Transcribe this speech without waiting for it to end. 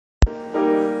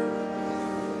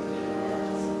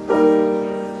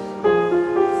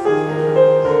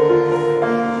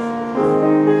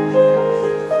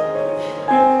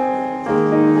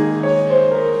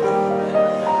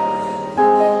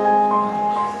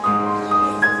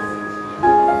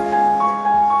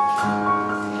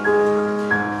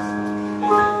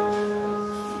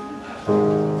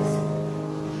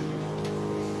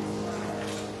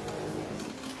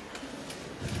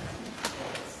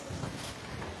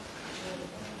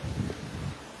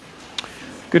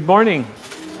Good morning.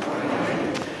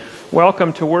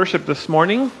 Welcome to worship this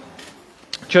morning.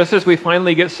 Just as we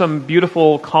finally get some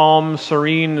beautiful, calm,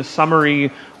 serene,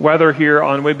 summery weather here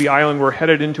on Whidbey Island, we're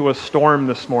headed into a storm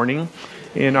this morning.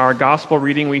 In our gospel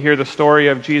reading, we hear the story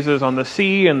of Jesus on the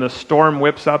sea, and the storm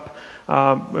whips up,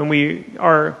 and we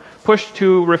are pushed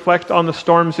to reflect on the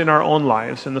storms in our own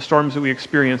lives and the storms that we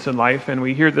experience in life, and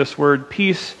we hear this word,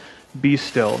 peace, be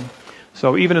still.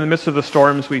 So even in the midst of the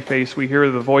storms we face, we hear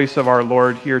the voice of our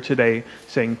Lord here today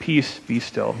saying, peace, be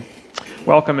still.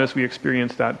 Welcome as we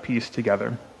experience that peace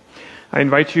together. I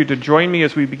invite you to join me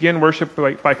as we begin worship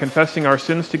by confessing our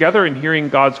sins together and hearing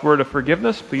God's word of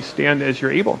forgiveness. Please stand as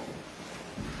you're able.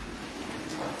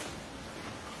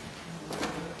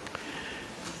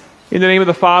 In the name of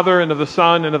the Father, and of the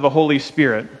Son, and of the Holy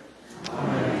Spirit.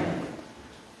 Amen.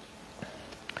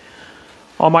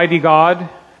 Almighty God,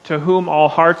 to whom all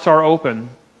hearts are open,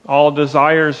 all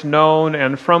desires known,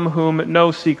 and from whom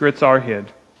no secrets are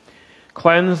hid,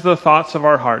 cleanse the thoughts of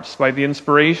our hearts by the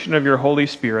inspiration of your Holy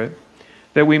Spirit,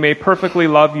 that we may perfectly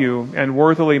love you and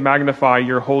worthily magnify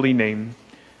your holy name,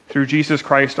 through Jesus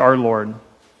Christ our Lord.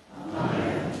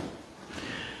 Amen.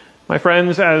 My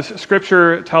friends, as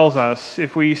Scripture tells us,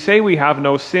 if we say we have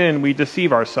no sin, we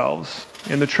deceive ourselves,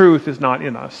 and the truth is not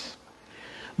in us.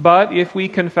 But if we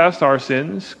confess our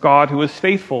sins, God, who is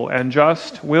faithful and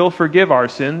just, will forgive our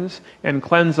sins and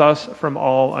cleanse us from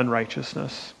all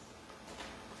unrighteousness.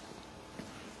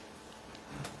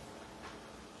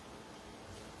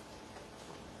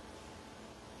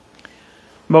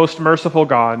 Most merciful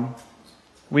God,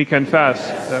 we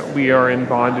confess that we are in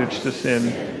bondage to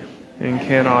sin and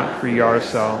cannot free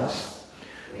ourselves.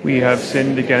 We have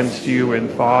sinned against you in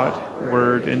thought,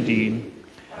 word, and deed,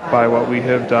 by what we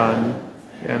have done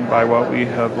and by what we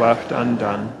have left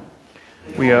undone.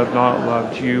 We have not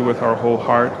loved you with our whole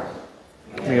heart.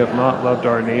 We have not loved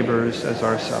our neighbors as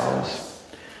ourselves.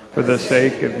 For the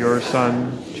sake of your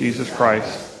Son, Jesus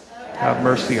Christ, have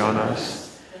mercy on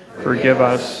us. Forgive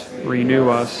us, renew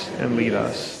us, and lead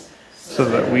us, so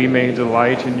that we may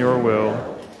delight in your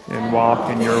will and walk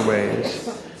in your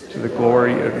ways, to the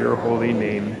glory of your holy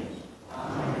name.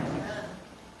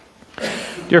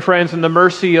 Dear friends, in the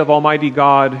mercy of Almighty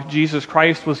God, Jesus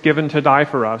Christ was given to die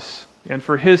for us, and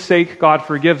for his sake God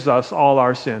forgives us all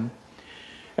our sin.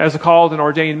 As a called and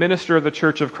ordained minister of the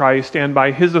Church of Christ, and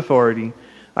by his authority,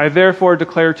 I therefore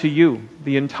declare to you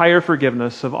the entire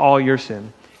forgiveness of all your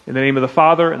sin. In the name of the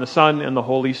Father, and the Son, and the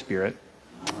Holy Spirit.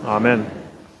 Amen.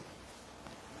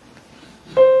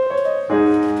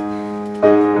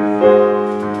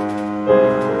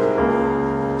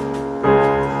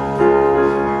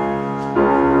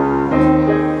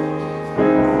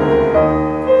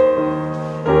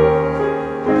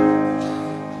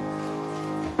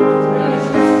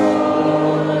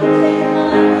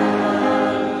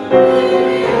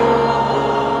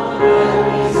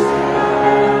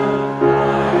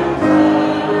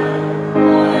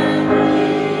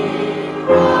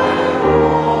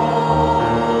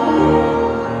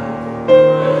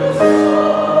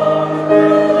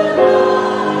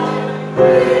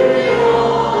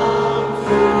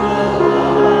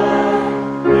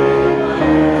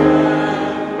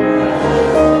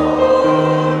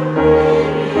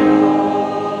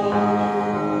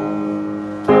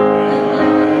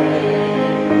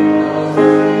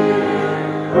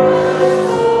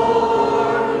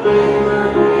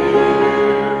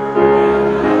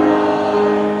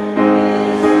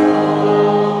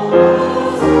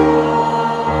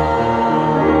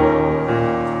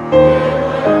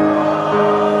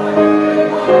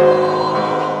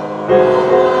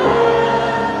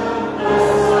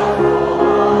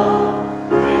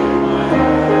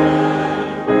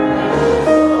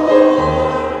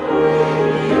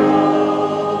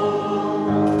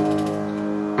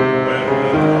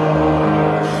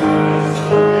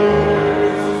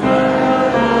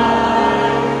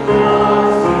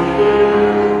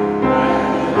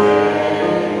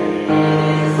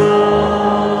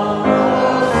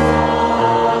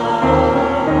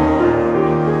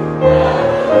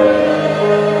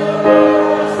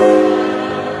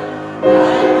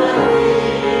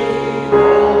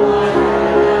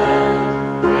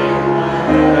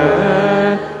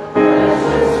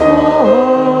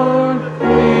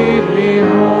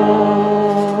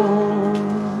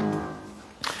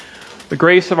 The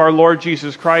grace of our Lord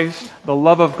Jesus Christ, the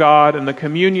love of God, and the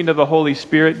communion of the Holy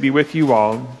Spirit be with you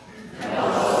all. And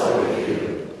also with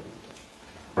you.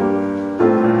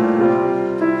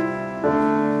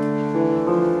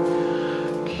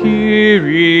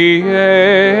 Kyrie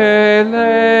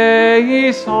eleison.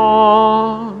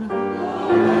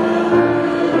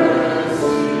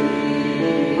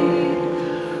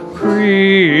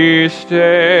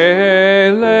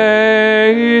 eleison.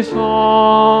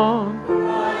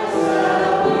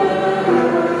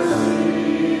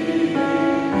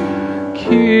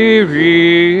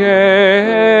 Kyrie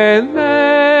eleison.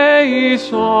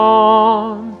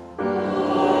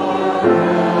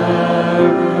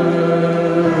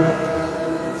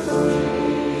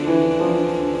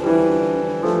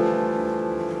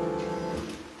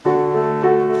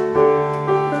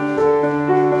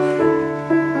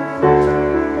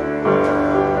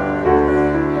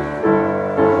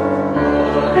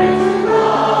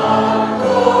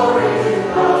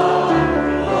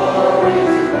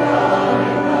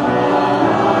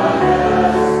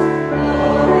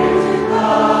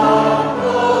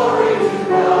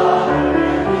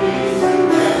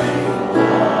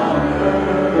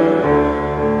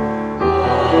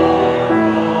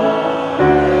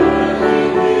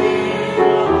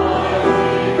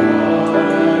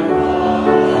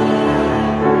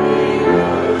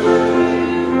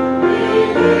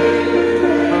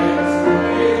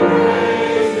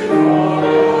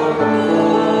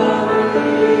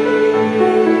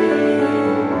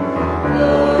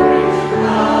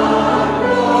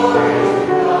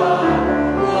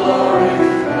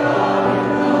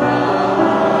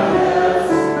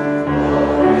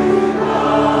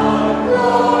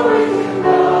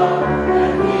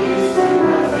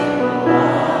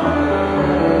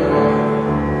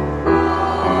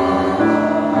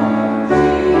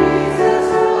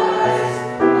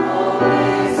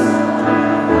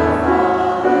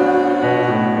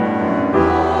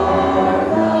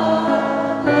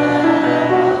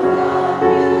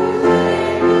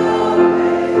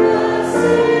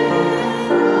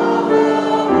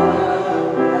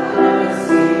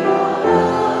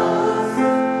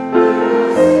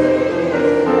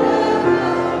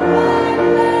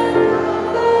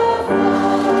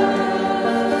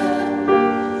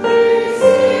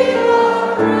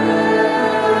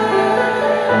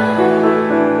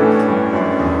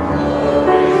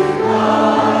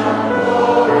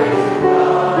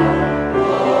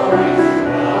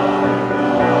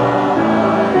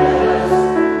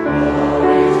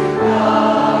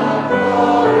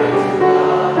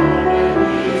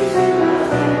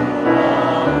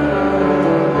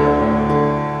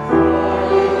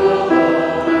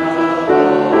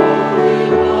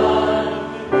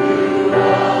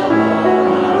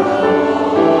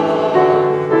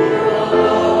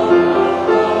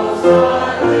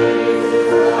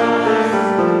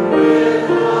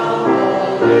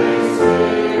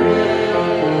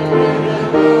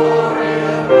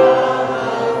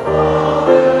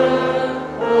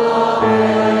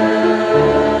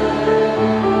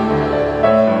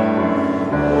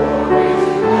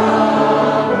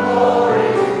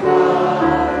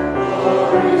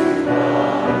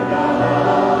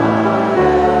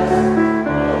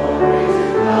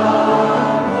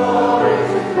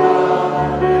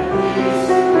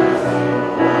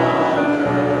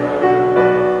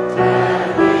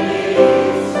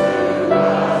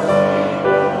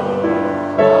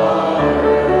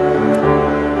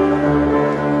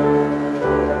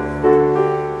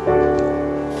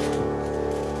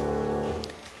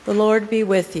 The Lord be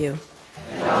with you.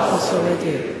 And also with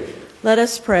you. Let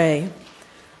us pray.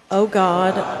 O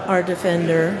God, our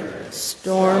defender,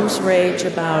 storms rage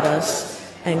about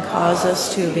us and cause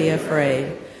us to be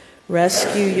afraid.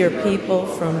 Rescue your people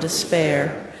from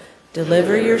despair.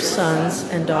 Deliver your sons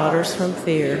and daughters from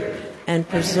fear, and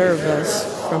preserve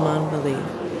us from unbelief.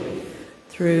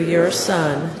 Through your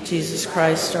Son, Jesus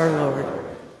Christ our Lord.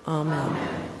 Amen.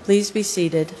 Please be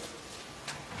seated.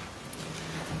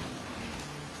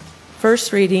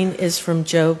 First reading is from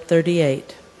Job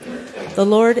 38. The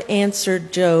Lord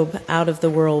answered Job out of the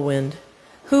whirlwind.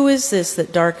 Who is this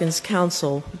that darkens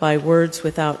counsel by words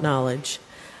without knowledge?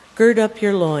 Gird up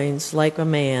your loins like a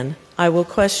man. I will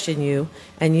question you,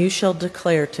 and you shall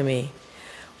declare to me.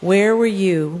 Where were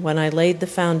you when I laid the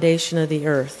foundation of the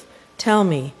earth? Tell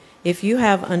me, if you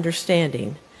have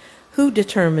understanding. Who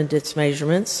determined its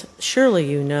measurements? Surely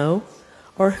you know.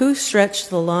 Or who stretched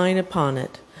the line upon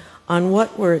it? On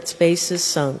what were its bases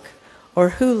sunk? Or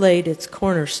who laid its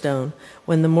cornerstone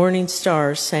when the morning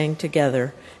stars sang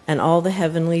together and all the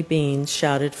heavenly beings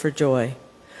shouted for joy?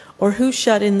 Or who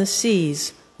shut in the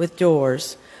seas with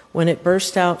doors when it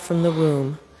burst out from the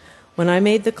womb? When I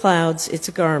made the clouds its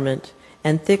garment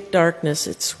and thick darkness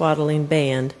its swaddling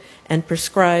band, and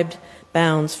prescribed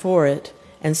bounds for it,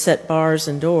 and set bars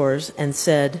and doors, and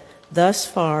said, Thus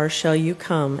far shall you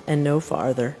come and no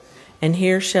farther, and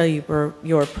here shall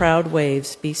your proud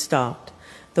waves be stopped.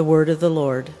 The word of the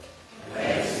Lord.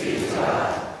 Thanks be to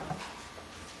God.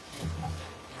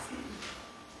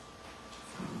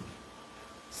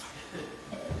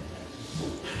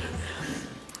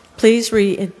 Please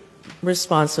read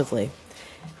responsively.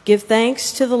 Give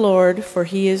thanks to the Lord, for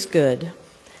he is good,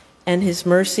 and his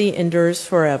mercy endures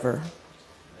forever.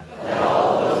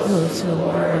 Those whom the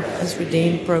Lord has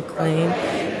redeemed proclaim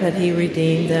that he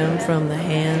redeemed them from the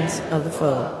hands of the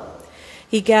foe.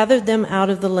 He gathered them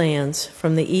out of the lands,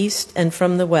 from the east and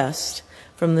from the west,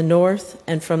 from the north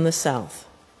and from the south.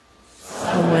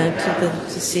 Some went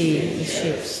to sea in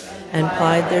ships and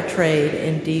plied their trade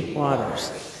in deep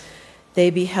waters. They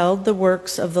beheld the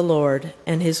works of the Lord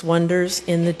and his wonders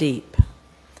in the deep.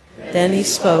 Then he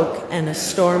spoke, and a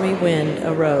stormy wind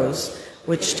arose,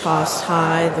 which tossed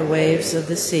high the waves of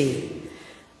the sea.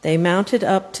 They mounted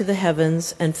up to the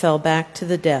heavens and fell back to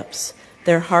the depths.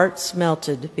 Their hearts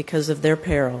melted because of their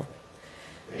peril.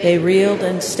 They reeled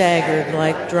and staggered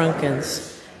like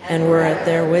drunkards and were at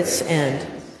their wits' end.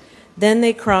 Then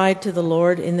they cried to the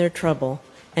Lord in their trouble,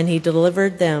 and he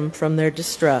delivered them from their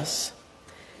distress.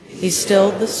 He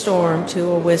stilled the storm to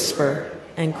a whisper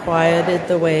and quieted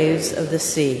the waves of the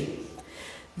sea.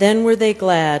 Then were they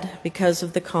glad because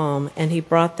of the calm, and he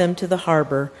brought them to the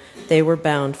harbor they were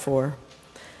bound for.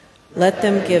 Let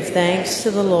them give thanks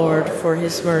to the Lord for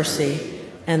his mercy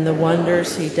and the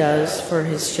wonders he does for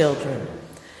his children.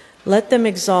 Let them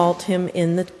exalt him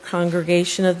in the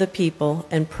congregation of the people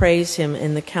and praise him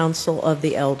in the council of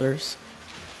the elders.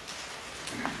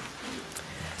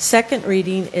 Second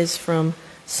reading is from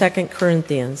 2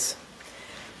 Corinthians.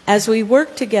 As we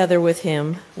work together with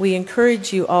him, we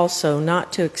encourage you also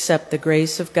not to accept the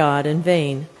grace of God in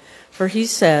vain. For he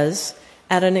says,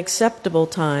 "At an acceptable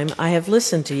time I have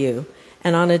listened to you,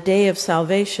 and on a day of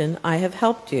salvation I have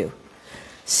helped you."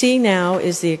 See, now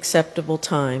is the acceptable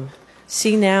time.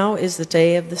 See, now is the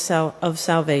day of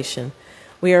salvation.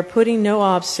 We are putting no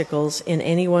obstacles in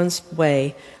anyone's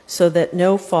way, so that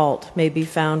no fault may be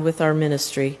found with our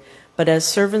ministry. But as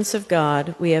servants of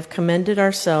God, we have commended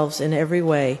ourselves in every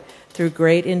way, through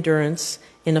great endurance,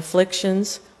 in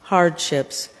afflictions,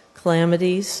 hardships,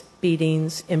 calamities,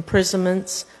 beatings,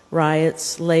 imprisonments,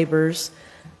 riots, labors,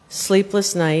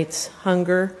 sleepless nights,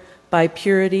 hunger, by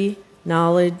purity,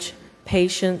 knowledge,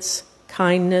 patience,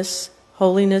 kindness,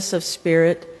 holiness of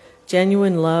spirit,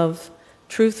 genuine love,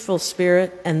 truthful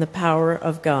spirit, and the power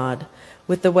of God,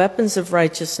 with the weapons of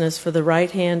righteousness for the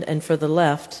right hand and for the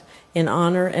left, in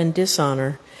honor and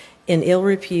dishonor, in ill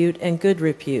repute and good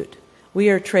repute. We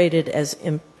are treated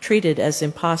as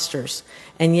impostors,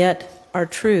 and yet are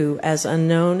true, as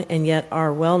unknown, and yet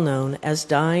are well known, as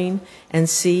dying, and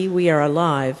see, we are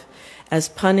alive, as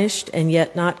punished, and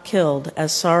yet not killed,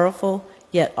 as sorrowful,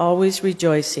 yet always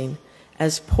rejoicing,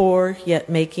 as poor, yet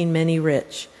making many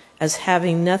rich, as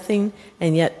having nothing,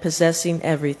 and yet possessing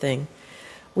everything.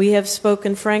 We have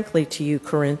spoken frankly to you,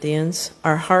 Corinthians.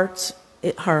 Our heart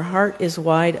is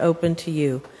wide open to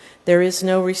you. There is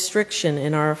no restriction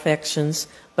in our affections,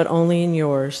 but only in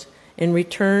yours. In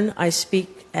return, I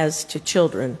speak as to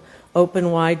children. Open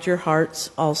wide your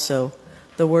hearts also.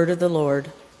 The word of the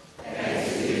Lord.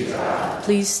 Thanks be to God.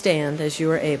 Please stand as you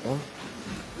are able.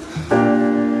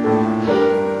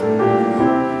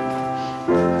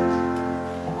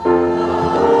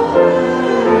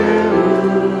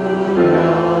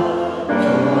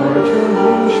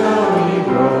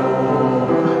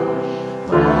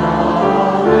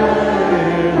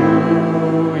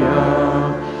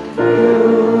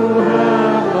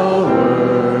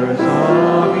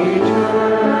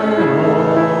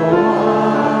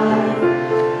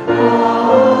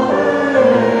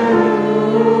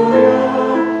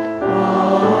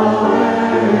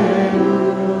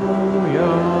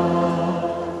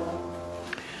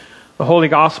 Holy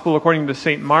Gospel according to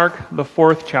St. Mark, the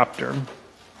 4th chapter.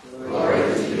 Glory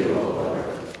to you, O Lord.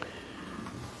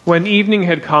 When evening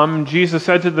had come, Jesus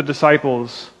said to the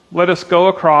disciples, "Let us go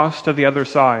across to the other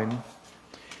side."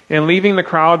 And leaving the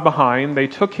crowd behind, they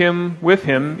took him with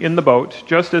him in the boat,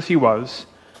 just as he was.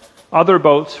 Other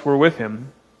boats were with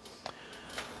him.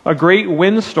 A great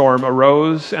windstorm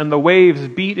arose, and the waves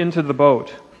beat into the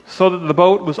boat, so that the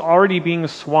boat was already being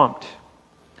swamped.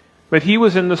 But he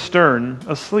was in the stern,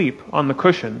 asleep on the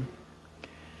cushion.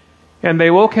 And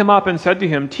they woke him up and said to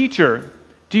him, "Teacher,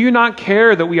 do you not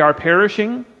care that we are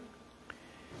perishing?"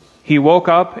 He woke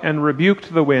up and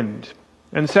rebuked the wind,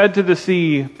 and said to the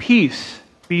sea, "Peace,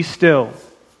 be still."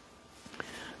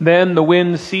 Then the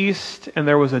wind ceased, and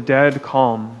there was a dead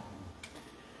calm.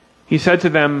 He said to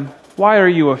them, "Why are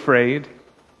you afraid?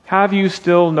 Have you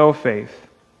still no faith?"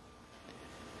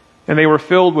 And they were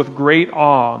filled with great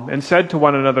awe, and said to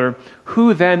one another,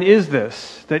 "Who then is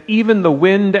this, that even the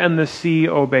wind and the sea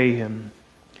obey him?"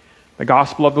 The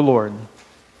Gospel of the Lord.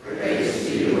 Praise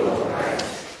to you, O Christ.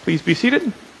 Please be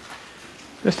seated.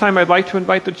 This time I'd like to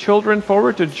invite the children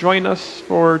forward to join us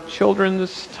for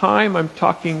children's time. I'm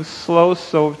talking slow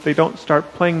so if they don't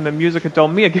start playing the music until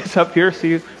Mia gets up here.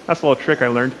 See, that's a little trick I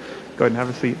learned. Go ahead and have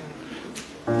a seat.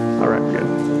 All right,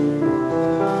 good.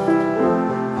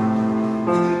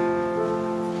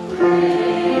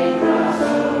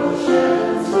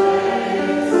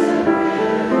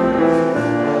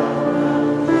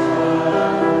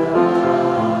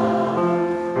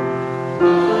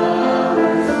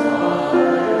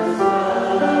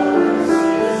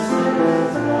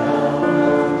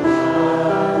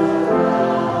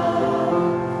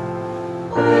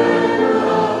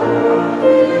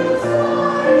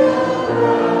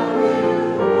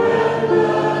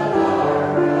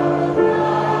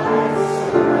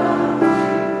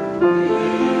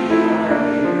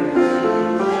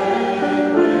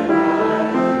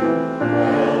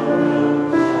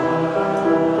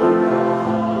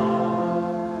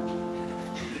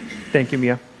 Thank you,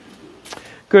 Mia.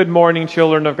 Good morning,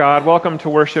 children of God. Welcome to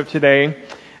worship today.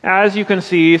 As you can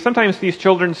see, sometimes these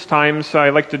children's times, I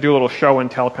like to do a little show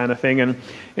and tell kind of thing, and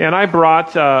I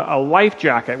brought a life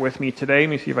jacket with me today. Let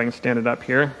me see if I can stand it up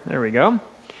here. There we go.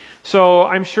 So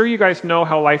I'm sure you guys know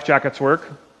how life jackets work.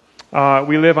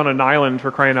 We live on an island, for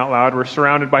crying out loud. We're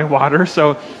surrounded by water,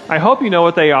 so I hope you know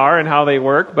what they are and how they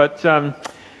work, but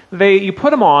you put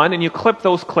them on and you clip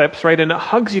those clips, right, and it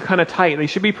hugs you kind of tight. They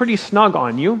should be pretty snug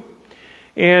on you.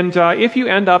 And if you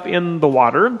end up in the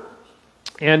water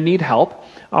and need help,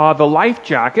 the life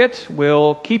jacket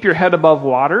will keep your head above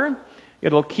water.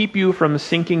 It'll keep you from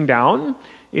sinking down.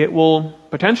 It will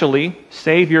potentially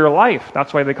save your life.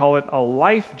 That's why they call it a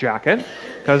life jacket,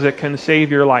 because it can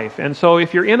save your life. And so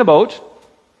if you're in a boat,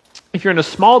 if you're in a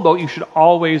small boat, you should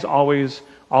always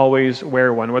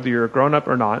wear one, whether you're a grown-up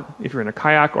or not. If you're in a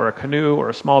kayak or a canoe or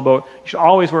a small boat, you should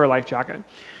always wear a life jacket.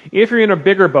 If you're in a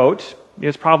bigger boat,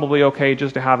 it's probably okay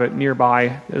just to have it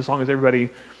nearby, as long as everybody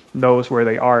knows where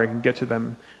they are and can get to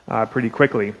them pretty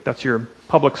quickly. That's your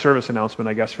public service announcement,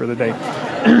 I guess, for the day.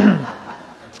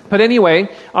 But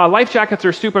anyway, life jackets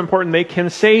are super important. They can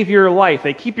save your life.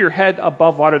 They keep your head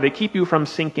above water. They keep you from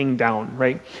sinking down,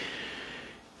 right?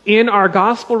 In our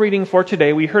gospel reading for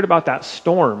today, we heard about that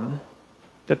storm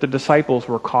that the disciples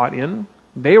were caught in.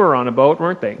 They were on a boat,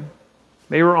 weren't they?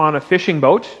 They were on a fishing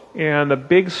boat, and a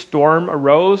big storm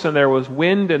arose, and there was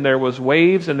wind, and there was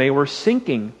waves, and they were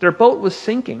sinking. Their boat was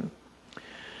sinking.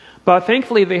 But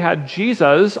thankfully, they had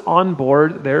Jesus on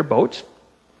board their boat,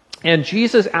 and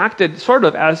Jesus acted sort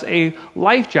of as a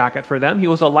life jacket for them. He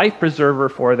was a life preserver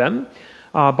for them.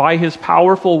 By his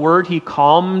powerful word, he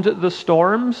calmed the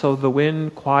storm, so the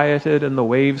wind quieted and the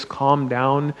waves calmed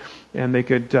down, and they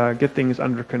could get things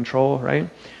under control, right?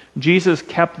 Jesus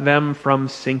kept them from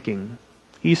sinking.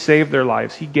 He saved their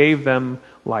lives. He gave them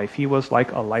life. He was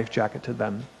like a life jacket to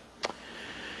them.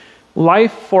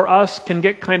 Life for us can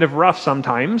get kind of rough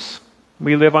sometimes.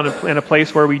 We live in a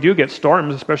place where we do get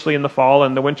storms, especially in the fall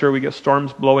and the winter. We get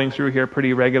storms blowing through here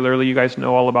pretty regularly. You guys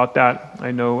know all about that.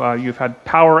 I know you've had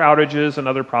power outages and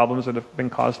other problems that have been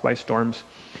caused by storms.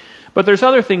 But there's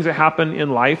other things that happen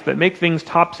in life that make things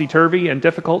topsy-turvy and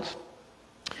difficult.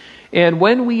 And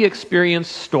when we experience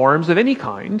storms of any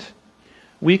kind,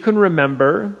 we can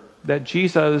remember that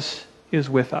Jesus is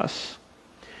with us.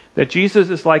 That Jesus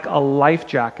is like a life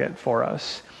jacket for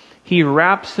us. He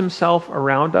wraps himself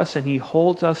around us and he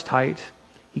holds us tight.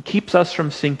 He keeps us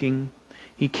from sinking.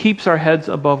 He keeps our heads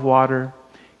above water.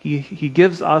 He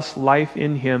gives us life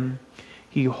in him.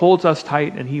 He holds us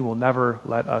tight and he will never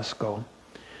let us go.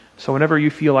 So whenever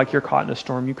you feel like you're caught in a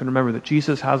storm, you can remember that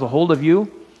Jesus has a hold of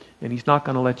you and he's not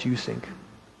going to let you sink.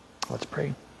 Let's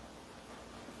pray.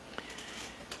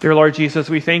 Dear Lord Jesus,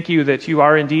 we thank you that you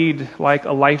are indeed like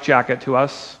a life jacket to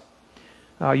us.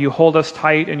 You hold us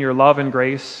tight in your love and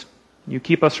grace. You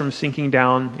keep us from sinking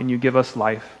down, and you give us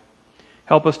life.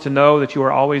 Help us to know that you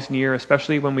are always near,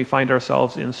 especially when we find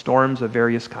ourselves in storms of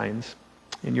various kinds.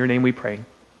 In your name we pray.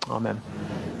 Amen.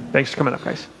 Thanks for coming up,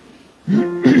 guys.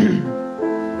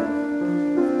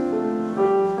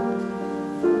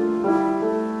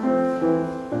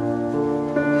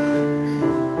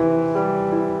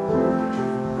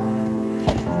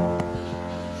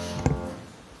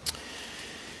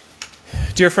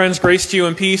 Dear friends, grace to you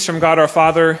and peace from God our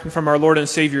Father and from our Lord and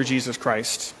Savior Jesus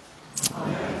Christ.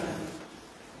 Amen.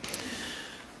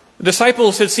 The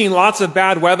disciples had seen lots of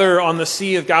bad weather on the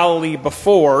Sea of Galilee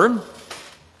before.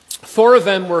 4 of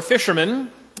them were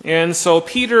fishermen, and so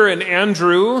Peter and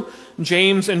Andrew,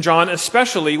 James and John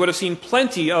especially, would have seen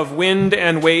plenty of wind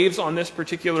and waves on this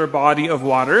particular body of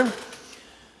water.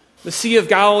 The Sea of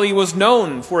Galilee was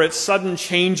known for its sudden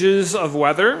changes of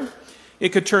weather.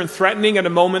 It could turn threatening at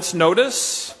a moment's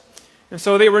notice, And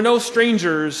so they were no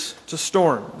strangers to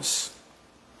storms.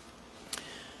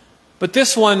 But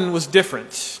this one was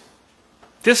different.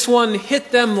 This one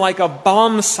hit them like a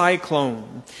bomb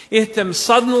cyclone. It hit them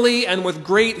suddenly and with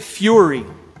great fury.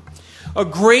 A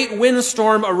great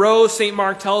windstorm arose, St.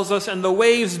 Mark tells us, and the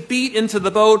waves beat into the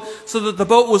boat so that the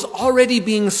boat was already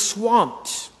being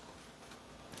swamped.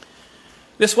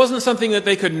 This wasn't something that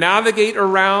they could navigate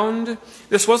around.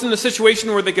 This wasn't a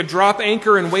situation where they could drop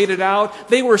anchor and wait it out.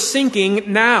 They were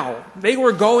sinking now. They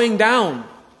were going down.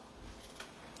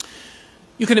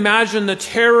 You can imagine the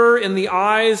terror in the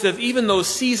eyes of even those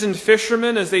seasoned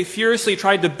fishermen as they furiously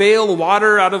tried to bail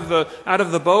water out of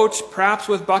the boat, perhaps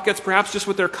with buckets, perhaps just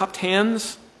with their cupped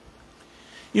hands.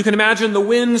 You can imagine the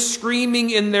wind screaming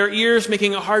in their ears,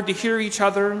 making it hard to hear each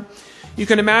other. You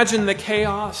can imagine the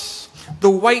chaos,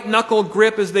 the white-knuckle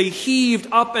grip as they heaved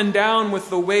up and down with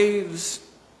the waves.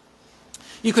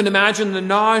 You can imagine the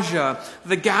nausea,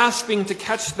 the gasping to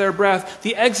catch their breath,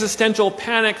 the existential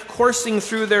panic coursing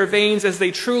through their veins as they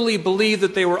truly believed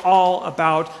that they were all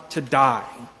about to die.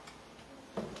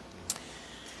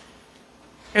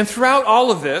 And throughout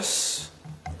all of this,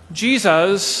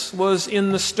 Jesus was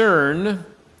in the stern,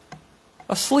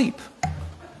 asleep.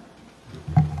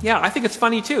 Yeah, I think it's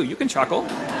funny too. You can chuckle.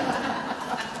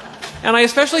 And I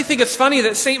especially think it's funny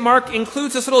that St. Mark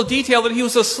includes this little detail that he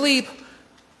was asleep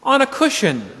on a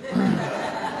cushion.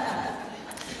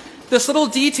 This little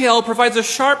detail provides a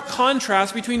sharp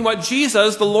contrast between what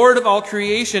Jesus, the Lord of all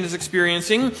creation, is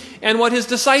experiencing and what his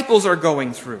disciples are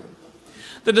going through.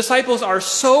 The disciples are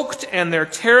soaked and they're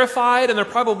terrified and they're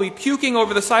probably puking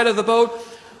over the side of the boat,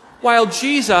 while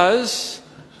Jesus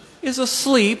is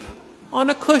asleep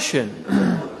on a cushion.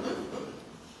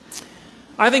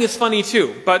 I think it's funny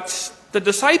too, but the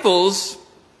disciples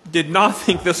did not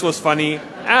think this was funny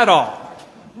at all.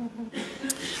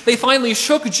 They finally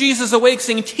shook Jesus awake,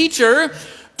 saying, "Teacher,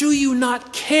 do you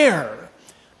not care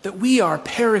that we are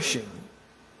perishing?"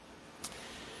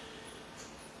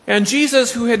 And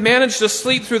Jesus, who had managed to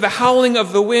sleep through the howling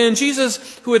of the wind, Jesus,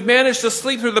 who had managed to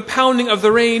sleep through the pounding of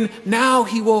the rain, now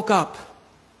he woke up.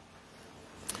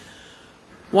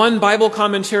 One Bible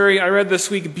commentary I read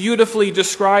this week beautifully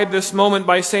described this moment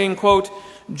by saying, quote,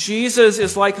 "Jesus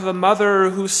is like the mother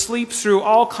who sleeps through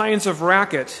all kinds of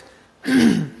racket,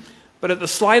 but at the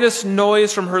slightest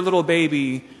noise from her little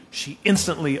baby, she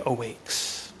instantly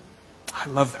awakes." I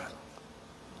love that.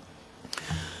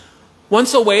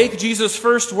 Once awake, Jesus'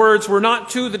 first words were not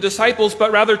to the disciples, but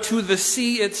rather to the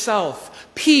sea itself.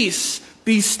 "Peace,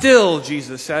 be still,"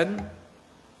 Jesus said.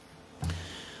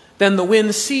 Then the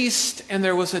wind ceased, and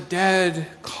there was a dead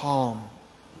calm.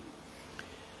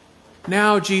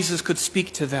 Now Jesus could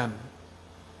speak to them.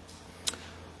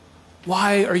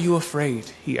 "Why are you afraid?"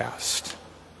 he asked.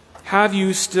 "Have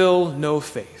you still no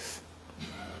faith?"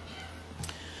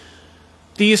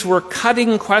 These were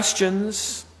cutting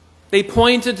questions. They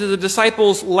pointed to the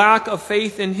disciples' lack of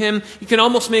faith in him. You can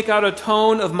almost make out a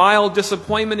tone of mild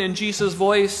disappointment in Jesus'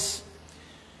 voice.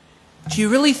 "Do you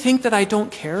really think that I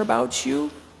don't care about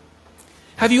you?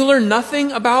 Have you learned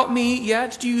nothing about me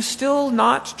yet? Do you still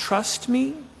not trust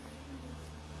me?"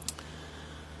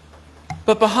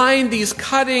 But behind these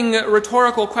cutting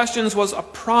rhetorical questions was a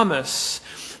promise.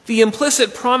 The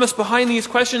implicit promise behind these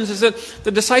questions is that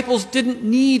the disciples didn't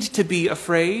need to be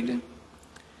afraid.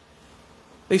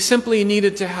 They simply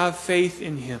needed to have faith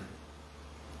in him.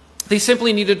 They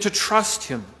simply needed to trust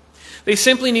him. They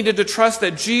simply needed to trust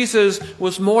that Jesus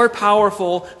was more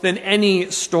powerful than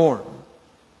any storm.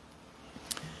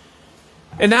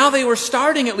 And now they were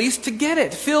starting at least to get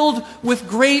it. Filled with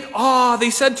great awe, they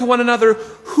said to one another,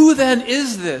 "Who then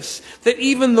is this, that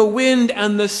even the wind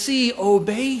and the sea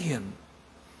obey him?"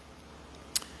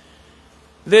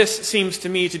 This seems to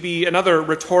me to be another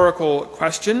rhetorical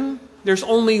question. There's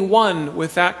only one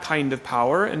with that kind of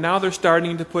power, and now they're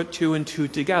starting to put two and two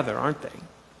together, aren't they?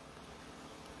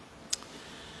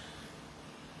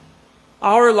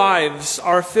 Our lives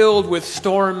are filled with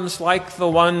storms like the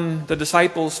one the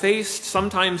disciples faced.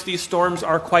 Sometimes these storms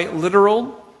are quite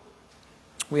literal.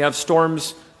 We have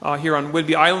storms here on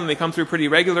Whidbey Island. They come through pretty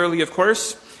regularly, of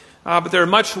course. But there are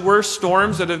much worse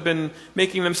storms that have been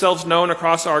making themselves known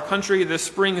across our country. This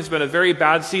spring has been a very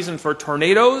bad season for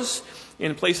tornadoes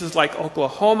in places like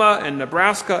Oklahoma and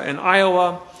Nebraska and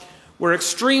Iowa, where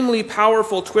extremely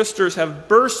powerful twisters have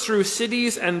burst through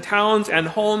cities and towns and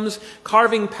homes,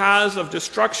 carving paths of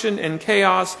destruction and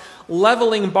chaos,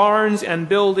 leveling barns and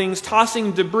buildings,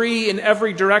 tossing debris in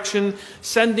every direction,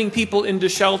 sending people into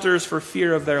shelters for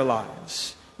fear of their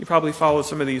lives. You probably followed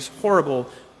some of these horrible,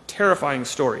 terrifying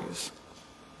stories.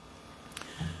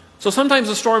 So sometimes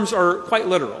the storms are quite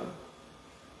literal.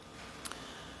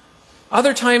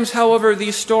 Other times, however,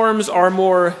 these storms are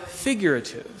more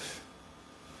figurative.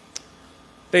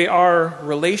 They are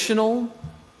relational,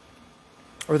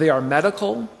 or they are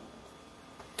medical,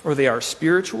 or they are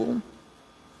spiritual.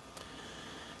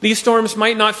 These storms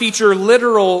might not feature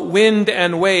literal wind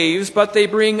and waves, but they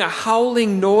bring a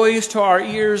howling noise to our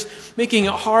ears, making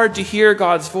it hard to hear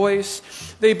God's voice.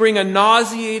 They bring a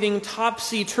nauseating,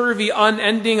 topsy-turvy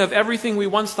unending of everything we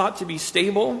once thought to be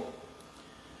stable.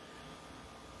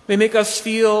 They make us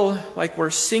feel like we're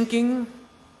sinking.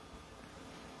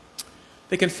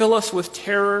 They can fill us with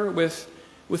terror, with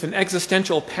an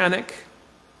existential panic.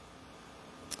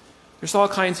 There's all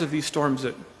kinds of these storms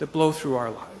that blow through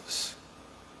our lives.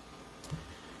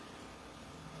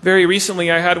 Very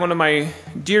recently, I had one of my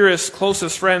dearest,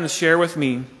 closest friends share with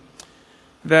me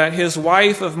that his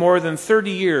wife of more than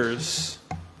 30 years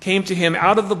came to him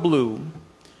out of the blue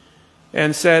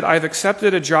and said, "I've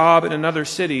accepted a job in another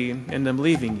city and I'm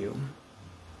leaving you."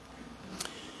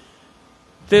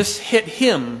 This hit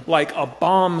him like a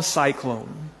bomb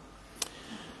cyclone.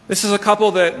 This is a couple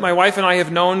that my wife and I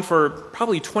have known for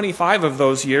probably 25 of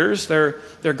those years. They're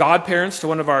godparents to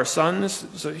one of our sons.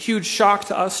 It's a huge shock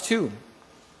to us too.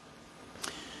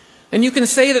 And you can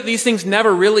say that these things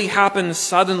never really happen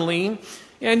suddenly,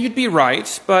 and you'd be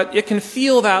right, but it can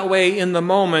feel that way in the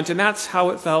moment, and that's how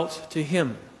it felt to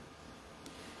him.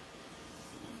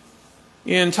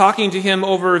 In talking to him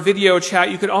over video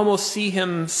chat, you could almost see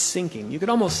him sinking. You could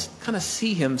almost kind of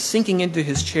see him sinking into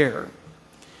his chair.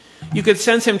 You could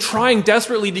sense him trying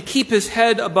desperately to keep his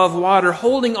head above water,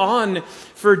 holding on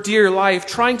for dear life,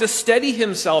 trying to steady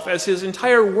himself as his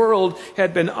entire world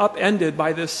had been upended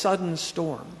by this sudden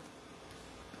storm.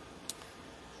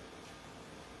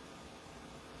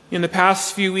 In the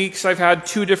past few weeks, I've had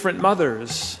two different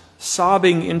mothers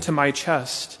sobbing into my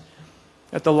chest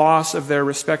at the loss of their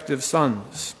respective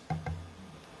sons.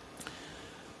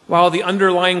 While the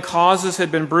underlying causes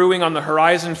had been brewing on the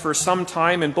horizon for some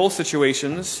time in both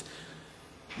situations,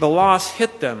 the loss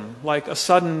hit them like a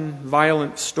sudden,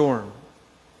 violent storm,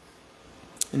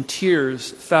 and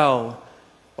tears fell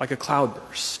like a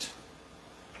cloudburst.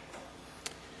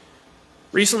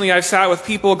 Recently, I've sat with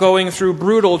people going through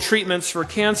brutal treatments for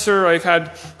cancer. I've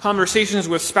had conversations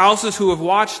with spouses who have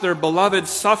watched their beloved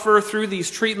suffer through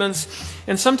these treatments.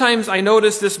 And sometimes I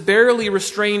notice this barely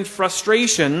restrained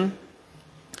frustration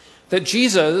that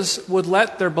Jesus would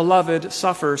let their beloved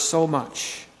suffer so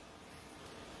much.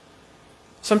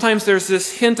 Sometimes there's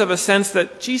this hint of a sense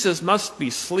that Jesus must be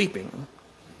sleeping.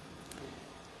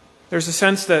 There's a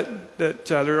sense that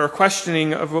there are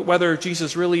questioning of whether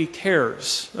Jesus really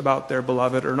cares about their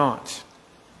beloved or not.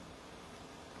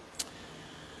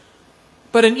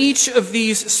 But in each of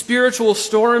these spiritual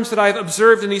storms that I've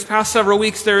observed in these past several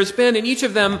weeks, there has been in each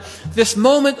of them this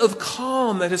moment of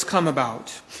calm that has come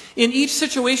about. In each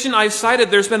situation I've cited,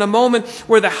 there's been a moment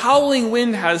where the howling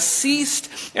wind has ceased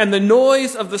and the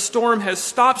noise of the storm has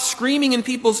stopped screaming in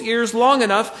people's ears long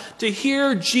enough to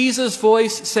hear Jesus'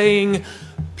 voice saying,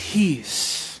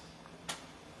 "Peace."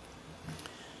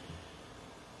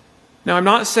 Now, I'm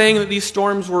not saying that these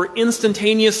storms were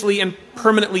instantaneously and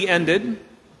permanently ended.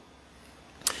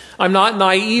 I'm not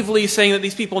naively saying that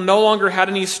these people no longer had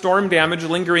any storm damage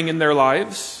lingering in their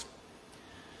lives.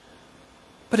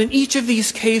 But in each of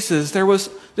these cases, there was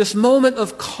this moment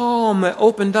of calm that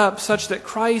opened up such that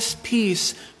Christ's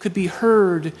peace could be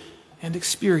heard and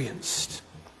experienced.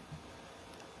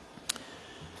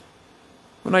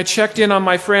 When I checked in on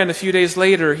my friend a few days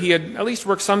later, he had at least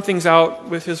worked some things out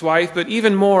with his wife, but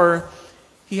even more,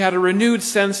 he had a renewed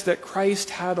sense that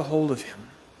Christ had a hold of him.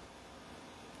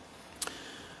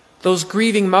 Those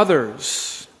grieving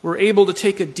mothers were able to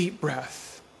take a deep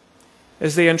breath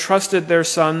as they entrusted their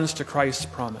sons to Christ's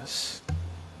promise.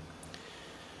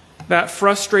 That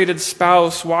frustrated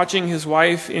spouse watching his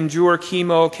wife endure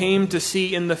chemo came to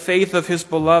see in the faith of his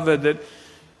beloved that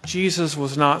Jesus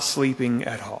was not sleeping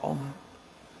at all.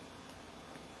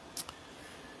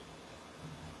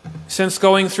 Since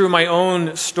going through my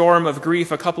own storm of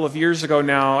grief a couple of years ago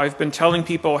now, I've been telling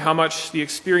people how much the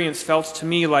experience felt to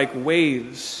me like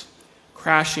waves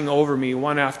crashing over me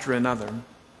one after another.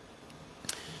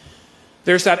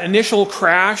 There's that initial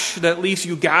crash that leaves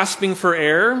you gasping for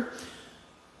air,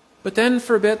 but then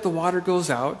for a bit the water goes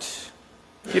out,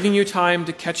 giving you time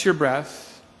to catch your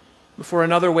breath before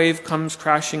another wave comes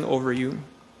crashing over you.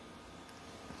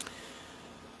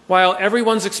 While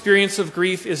everyone's experience of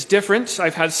grief is different,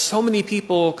 I've had so many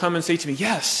people come and say to me,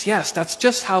 yes, that's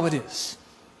just how it is.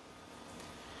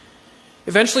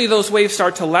 Eventually those waves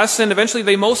start to lessen. Eventually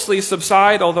they mostly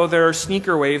subside, although there are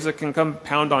sneaker waves that can come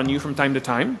pound on you from time to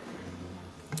time.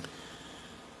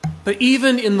 But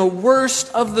even in the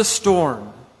worst of the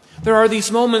storm, there are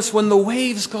these moments when the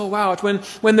waves go out,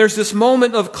 when there's this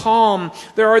moment of calm.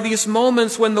 There are these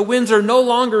moments when the winds are no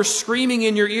longer screaming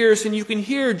in your ears and you can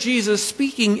hear Jesus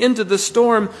speaking into the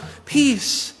storm,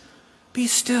 "Peace, be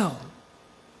still."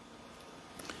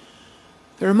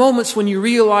 There are moments when you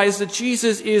realize that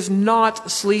Jesus is not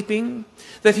sleeping,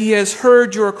 that he has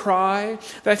heard your cry,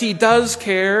 that he does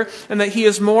care, and that he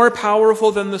is more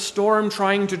powerful than the storm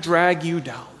trying to drag you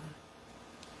down.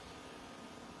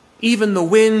 Even the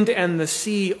wind and the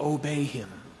sea obey him.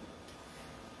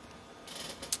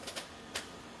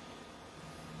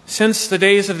 Since the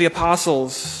days of the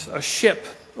apostles, a ship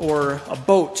or a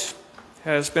boat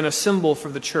has been a symbol for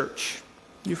the church.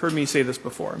 You've heard me say this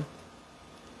before.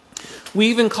 We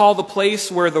even call the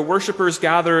place where the worshipers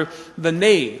gather the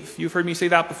nave. You've heard me say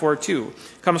that before too.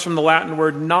 It comes from the Latin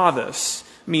word navis,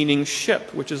 meaning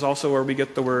ship, which is also where we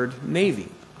get the word navy.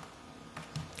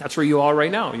 That's where you are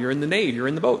right now. You're in the nave, you're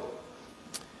in the boat.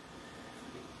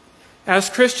 As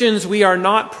Christians, we are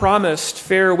not promised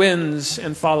fair winds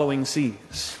and following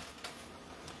seas.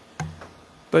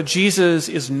 But Jesus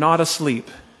is not asleep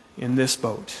in this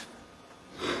boat.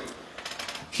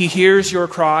 He hears your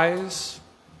cries.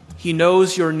 He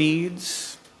knows your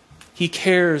needs. He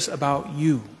cares about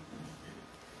you.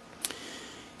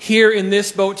 Here in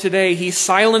this boat today, he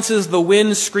silences the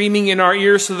wind screaming in our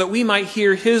ears so that we might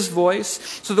hear his voice,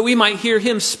 so that we might hear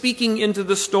him speaking into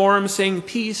the storm, saying,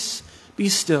 "Peace, be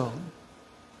still."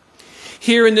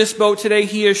 Here in this boat today,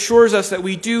 he assures us that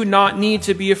we do not need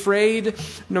to be afraid,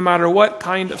 no matter what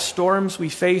kind of storms we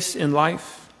face in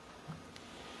life.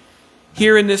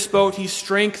 Here in this boat, he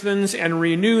strengthens and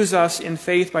renews us in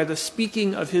faith by the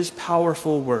speaking of his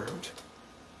powerful word.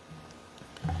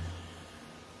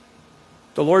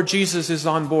 The Lord Jesus is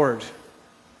on board.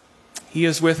 He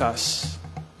is with us,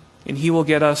 and he will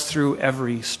get us through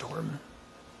every storm.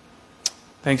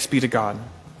 Thanks be to God.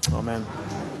 Amen.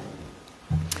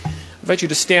 I invite you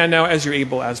to stand now as you're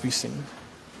able as we sing.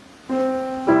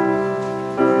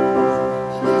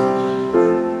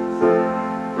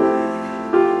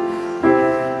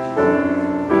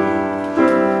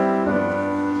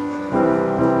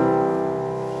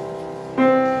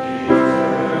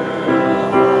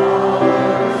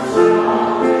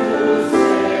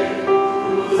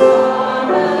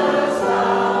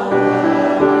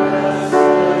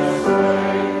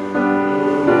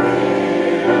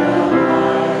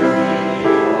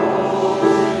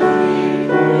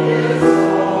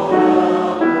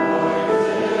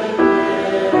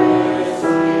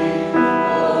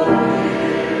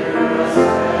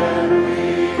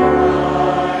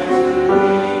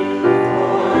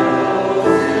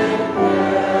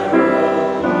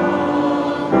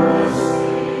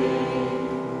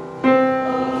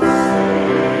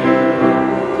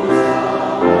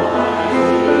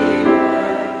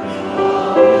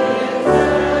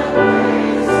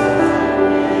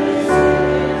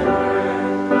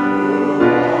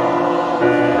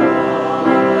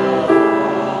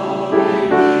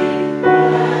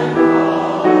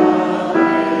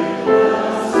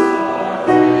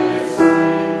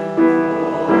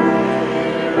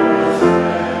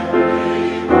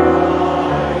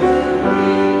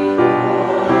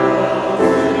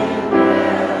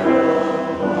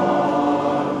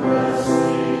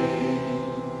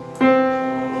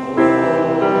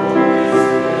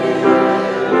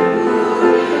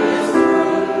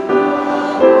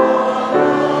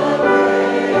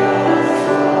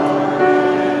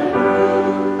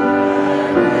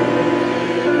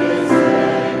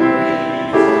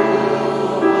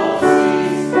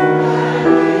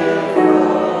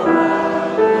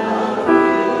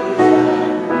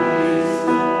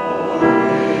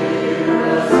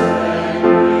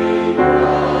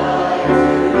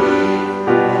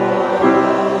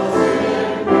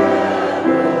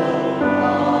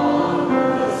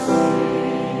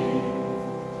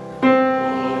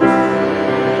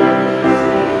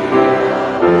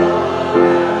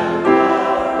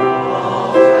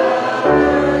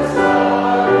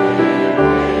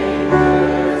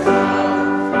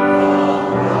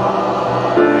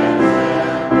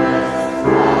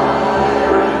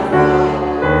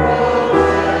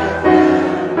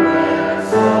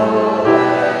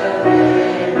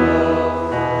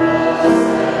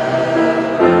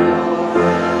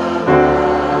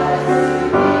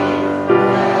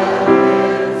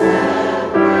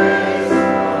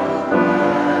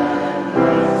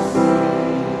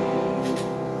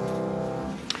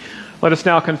 Let us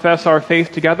now confess our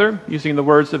faith together using the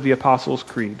words of the Apostles'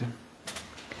 Creed.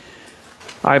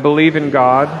 I believe in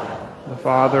God, the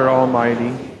Father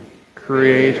Almighty,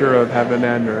 creator of heaven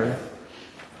and earth.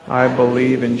 I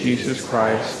believe in Jesus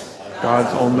Christ,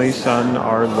 God's only Son,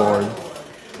 our Lord,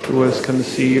 who was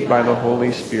conceived by the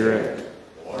Holy Spirit,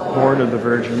 born of the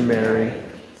Virgin Mary,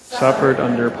 suffered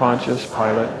under Pontius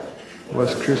Pilate,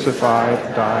 was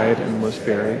crucified, died, and was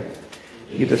buried.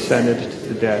 He descended to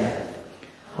the dead.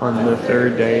 On the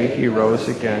third day he rose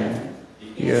again.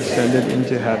 He ascended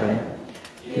into heaven.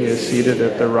 He is seated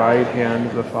at the right hand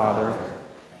of the Father,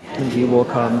 and he will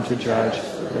come to judge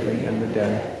the living and the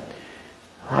dead.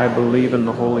 I believe in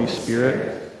the Holy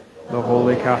Spirit, the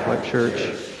Holy Catholic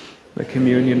Church, the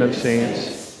communion of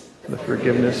saints, the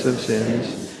forgiveness of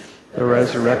sins, the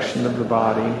resurrection of the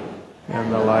body,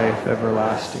 and the life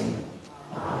everlasting.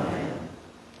 Amen.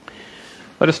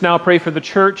 Let us now pray for the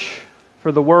Church,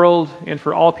 for the world, and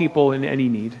for all people in any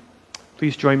need.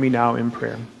 Please join me now in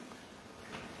prayer.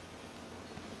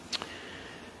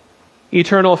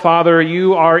 Eternal Father,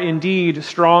 you are indeed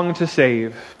strong to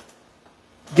save.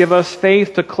 Give us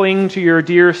faith to cling to your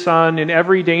dear Son in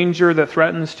every danger that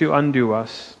threatens to undo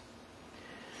us.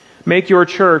 Make your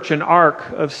church an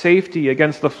ark of safety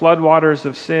against the floodwaters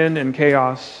of sin and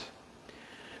chaos.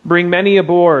 Bring many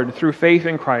aboard through faith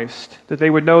in Christ, that they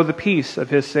would know the peace of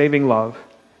his saving love.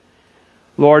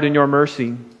 Lord, in your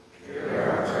mercy.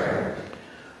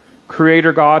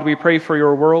 Creator God, we pray for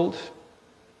your world.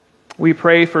 We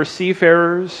pray for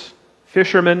seafarers,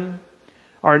 fishermen,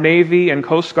 our Navy and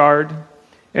Coast Guard,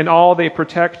 and all they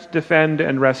protect, defend,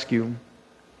 and rescue.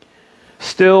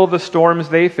 Still the storms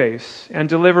they face, and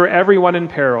deliver everyone in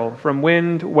peril from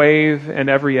wind, wave, and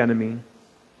every enemy.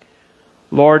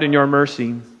 Lord, in your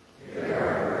mercy.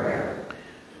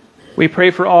 We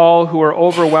pray for all who are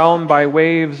overwhelmed by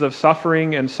waves of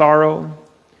suffering and sorrow,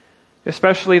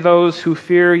 especially those who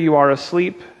fear you are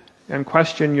asleep and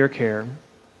question your care.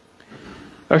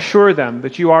 Assure them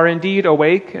that you are indeed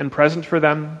awake and present for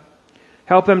them.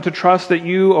 Help them to trust that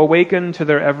you awaken to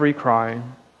their every cry.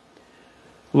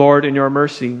 Lord, in your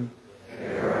mercy.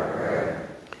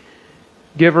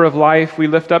 Giver of life, we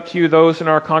lift up to you those in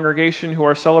our congregation who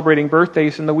are celebrating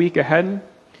birthdays in the week ahead,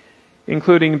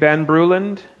 including Ben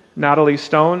Bruland, Natalie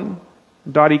Stone,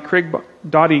 Dottie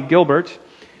Gilbert,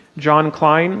 John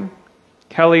Klein,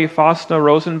 Kelly Fosna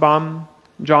Rosenbaum,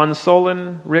 John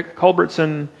Solon, Rick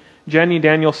Culbertson, Jenny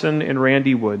Danielson, and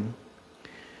Randy Wood.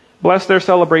 Bless their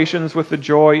celebrations with the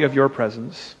joy of your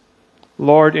presence.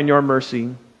 Lord, in your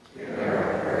mercy.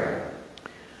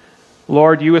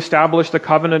 Lord, you established the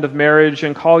covenant of marriage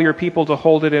and call your people to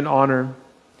hold it in honor.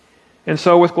 And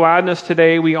so with gladness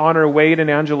today, we honor Wade and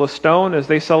Angela Stone as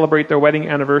they celebrate their wedding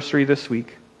anniversary this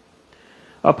week.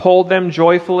 Uphold them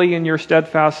joyfully in your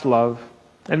steadfast love,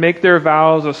 and make their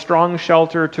vows a strong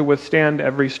shelter to withstand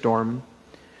every storm.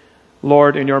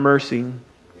 Lord, in your mercy.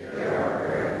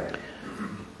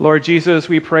 Lord Jesus,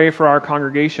 we pray for our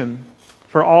congregation,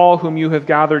 for all whom you have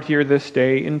gathered here this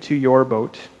day into your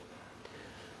boat.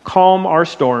 Calm our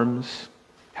storms.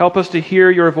 Help us to hear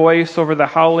your voice over the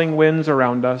howling winds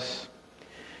around us.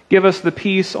 Give us the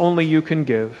peace only you can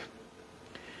give.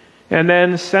 And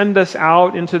then send us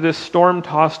out into this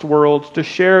storm-tossed world to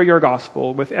share your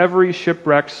gospel with every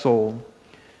shipwrecked soul,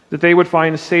 that they would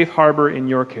find safe harbor in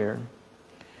your care.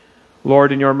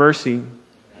 Lord, in your mercy.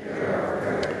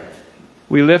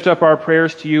 We lift up our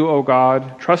prayers to you, O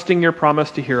God, trusting your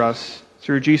promise to hear us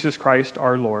through Jesus Christ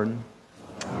our Lord.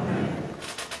 Amen.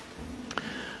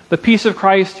 The peace of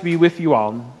Christ be with you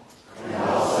all. And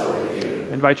also with you.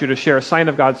 I invite you to share a sign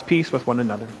of God's peace with one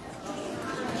another.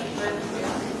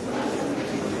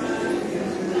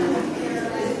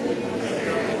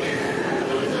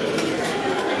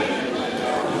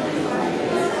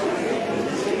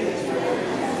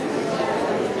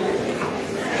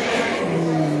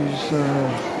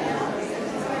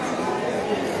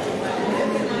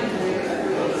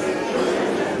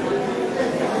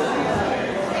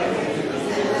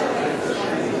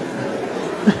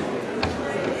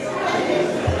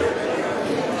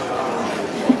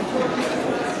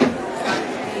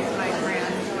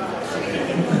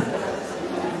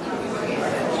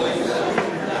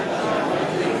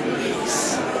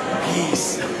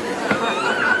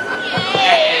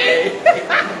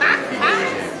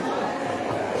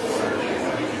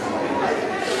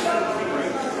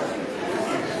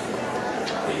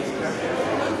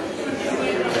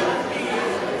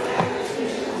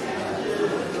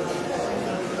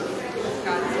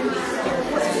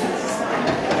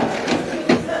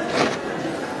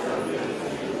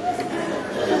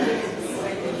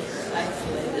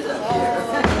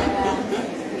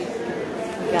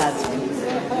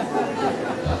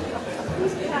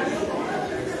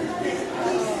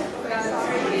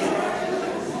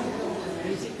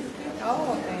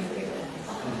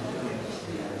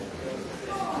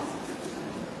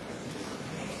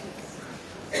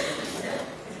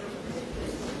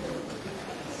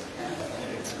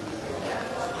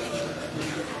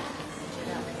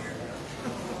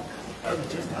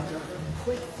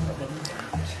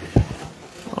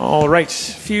 All right,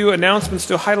 a few announcements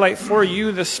to highlight for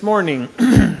you this morning.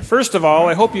 First of all,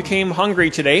 I hope you came hungry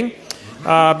today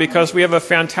because we have a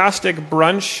fantastic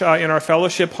brunch in our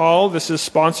fellowship hall. This is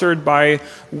sponsored by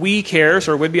We Cares,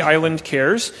 or Whidbey Island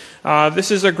Cares.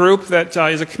 This is a group that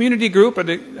is a community group, but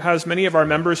it has many of our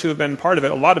members who have been part of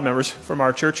it, a lot of members from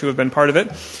our church who have been part of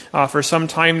it for some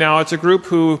time now. It's a group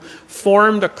who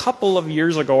formed a couple of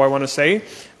years ago, I want to say,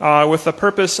 with the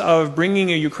purpose of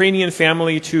bringing a Ukrainian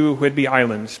family to Whidbey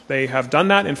Island. They have done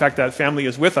that. In fact, that family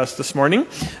is with us this morning.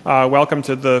 Welcome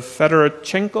to the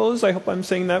Fedorochenkos. I hope I'm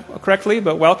saying that correctly,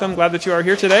 but welcome. Glad that you are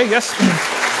here today. Yes.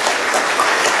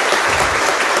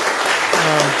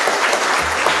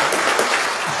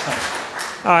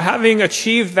 Having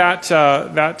achieved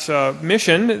that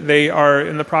mission, they are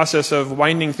in the process of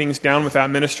winding things down with that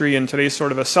ministry, and today's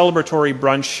sort of a celebratory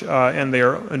brunch, and they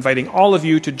are inviting all of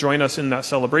you to join us in that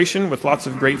celebration with lots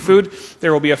of great food.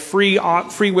 There will be a free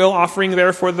will offering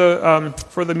there for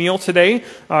the meal today,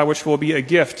 which will be a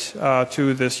gift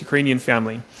to this Ukrainian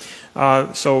family.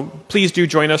 So please do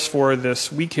join us for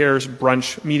this We Cares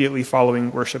brunch immediately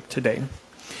following worship today.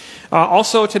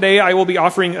 Also today I will be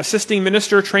offering assisting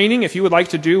minister training. If you would like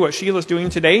to do what Sheila's doing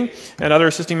today and other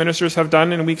assisting ministers have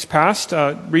done in weeks past,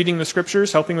 reading the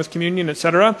scriptures, helping with communion,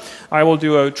 etc., I will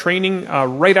do a training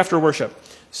right after worship.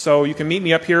 So you can meet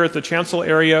me up here at the chancel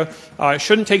area. It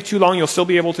shouldn't take too long. You'll still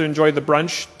be able to enjoy the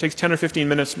brunch. It takes 10 or 15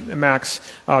 minutes max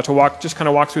to walk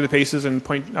through the paces and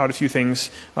point out a few things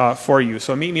for you.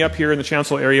 So meet me up here in the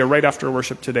chancel area right after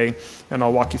worship today, and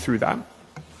I'll walk you through that.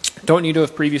 Don't need to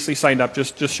have previously signed up,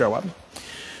 just show up.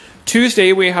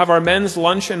 Tuesday, we have our men's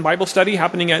lunch and Bible study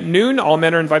happening at noon. All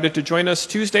men are invited to join us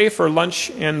Tuesday for lunch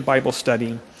and Bible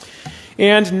study.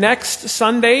 And next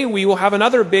Sunday, we will have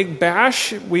another big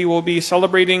bash. We will be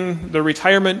celebrating the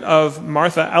retirement of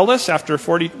Martha Ellis after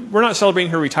 40... We're not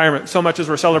celebrating her retirement so much as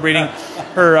we're celebrating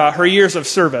her years of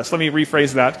service. Let me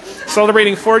rephrase that.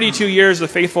 Celebrating 42 years of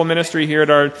faithful ministry here at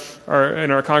in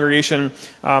our congregation.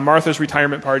 Martha's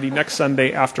retirement party next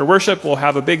Sunday after worship. We'll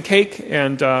have a big cake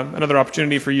and another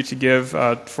opportunity for you to give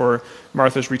for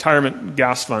Martha's retirement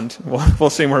gas fund. We'll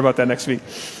say more about that next week.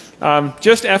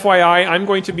 Just FYI, I'm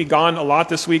going to be gone a lot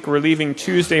this week. We're leaving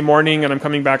Tuesday morning, and I'm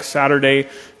coming back Saturday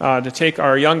to take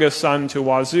our youngest son to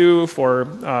Wazoo for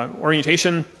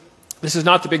orientation. This is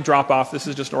not the big drop-off. This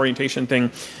is just an orientation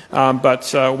thing.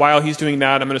 But while he's doing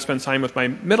that, I'm going to spend time with my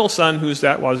middle son, who's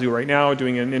at Wazoo right now,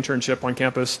 doing an internship on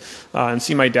campus, and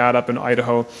see my dad up in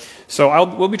Idaho.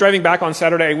 So we'll be driving back on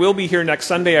Saturday. I will be here next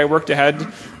Sunday. I worked ahead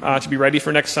to be ready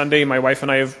for next Sunday. My wife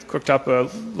and I have cooked up a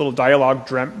little dialogue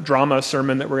drama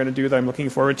sermon that we're going to do that I'm looking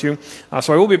forward to.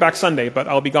 So I will be back Sunday, but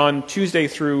I'll be gone Tuesday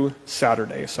through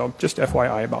Saturday. So just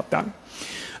FYI about that.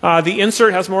 The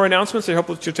insert has more announcements. I hope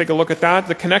that you'll take a look at that.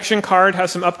 The connection card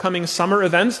has some upcoming summer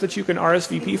events that you can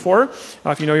RSVP for.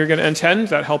 If you know you're going to attend,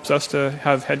 that helps us to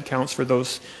have head counts for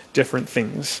those different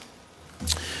things.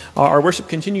 Our worship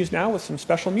continues now with some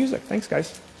special music. Thanks,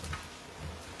 guys.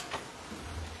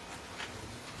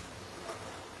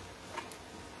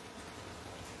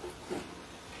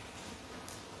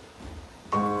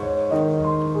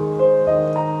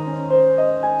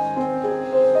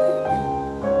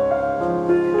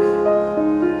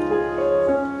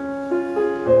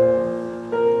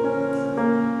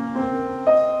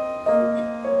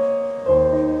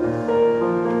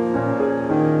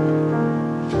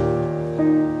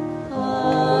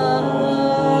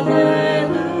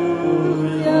 Hallelujah.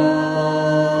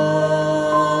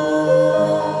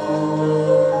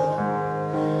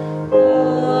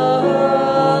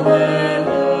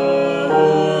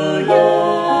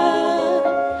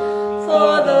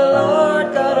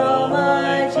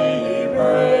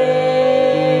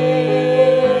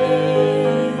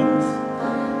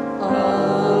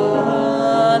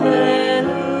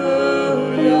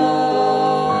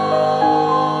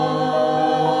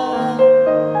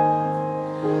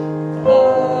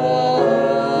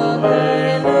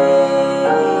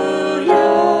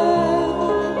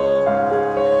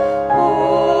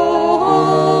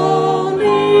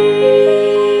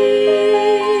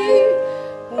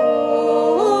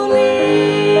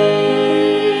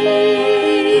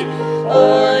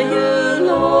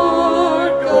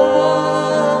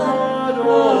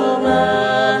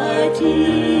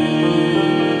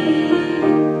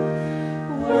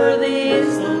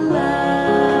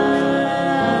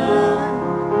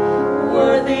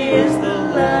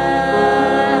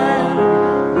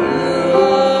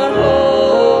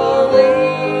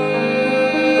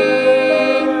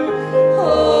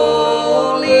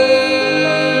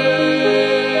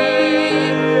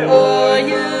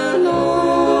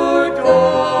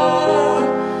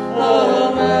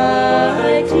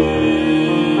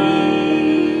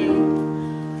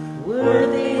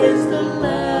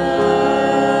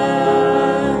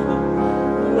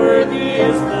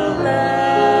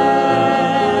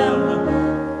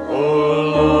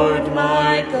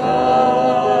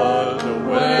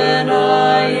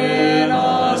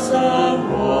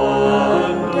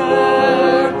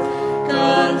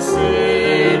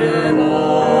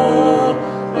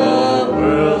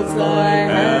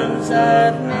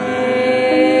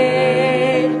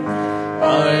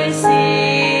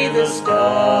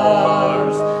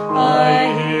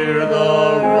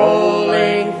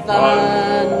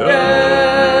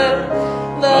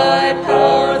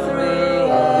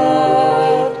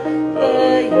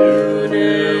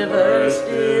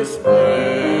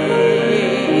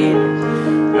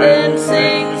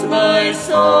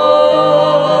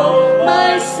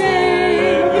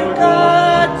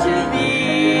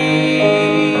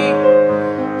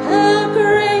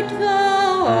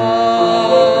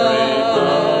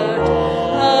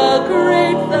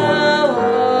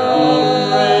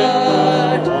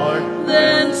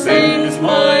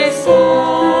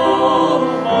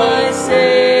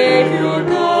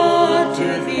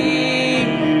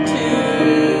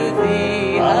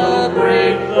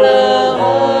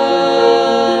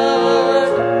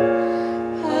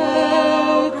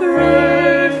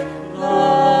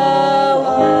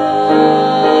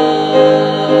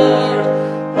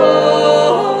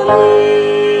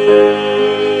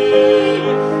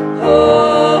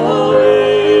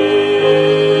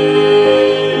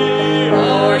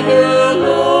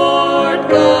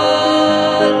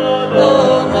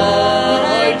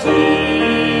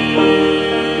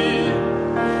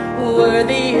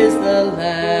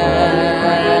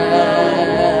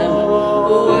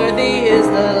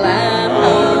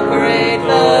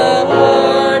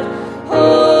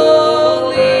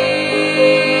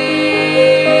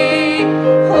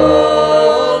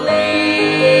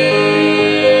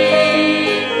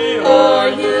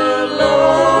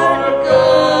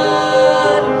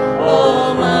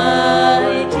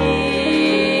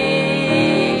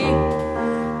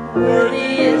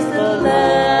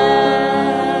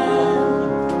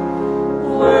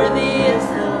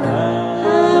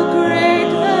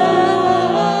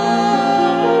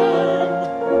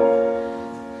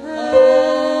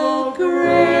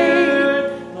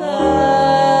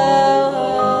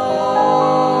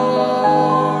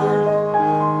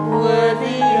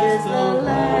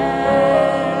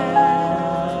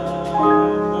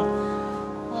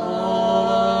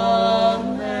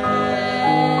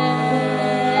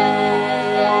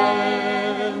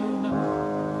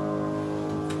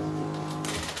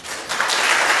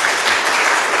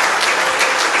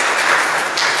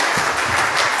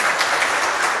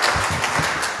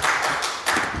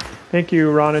 Thank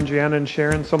you, Ron and Jan and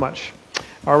Sharon, so much.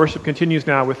 Our worship continues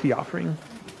now with the offering.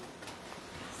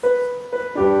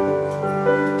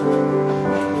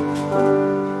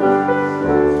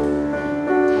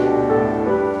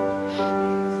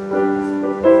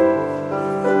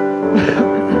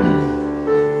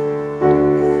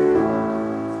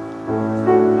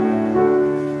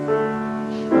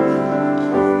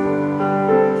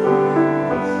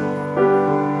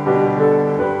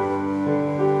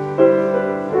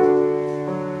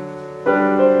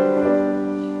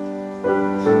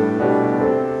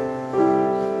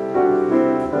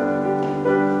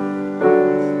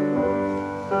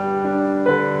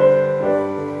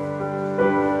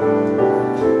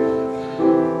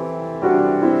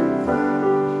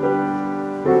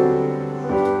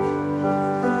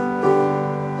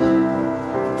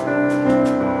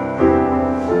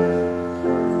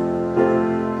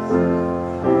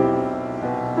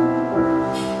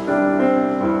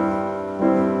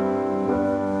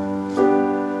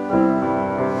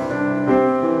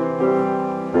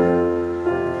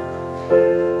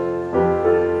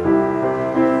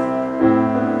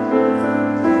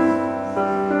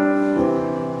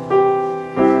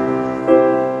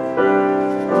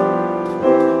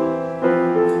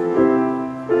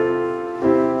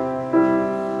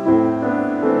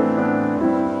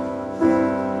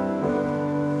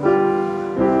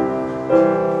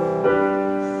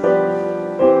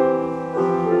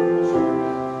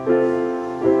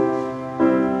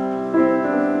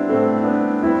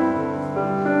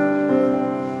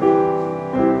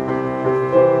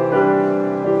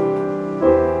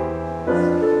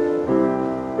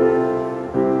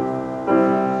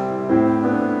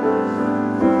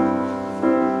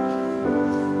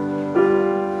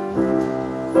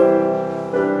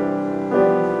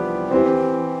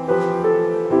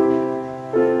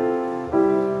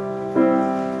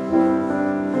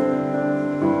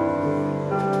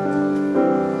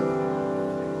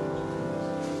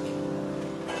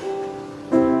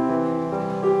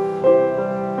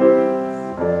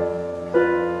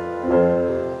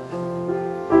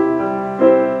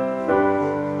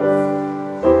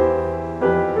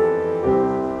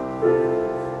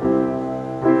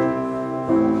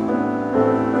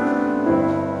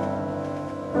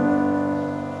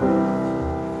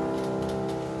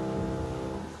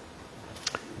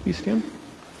 stand?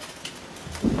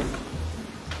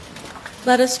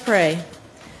 Let us pray.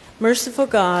 Merciful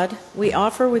God, we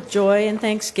offer with joy and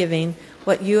thanksgiving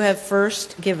what you have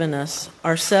first given us,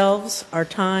 ourselves, our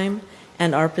time,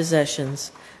 and our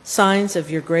possessions, signs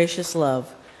of your gracious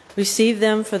love. Receive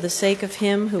them for the sake of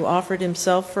him who offered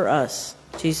himself for us,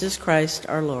 Jesus Christ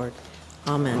our Lord.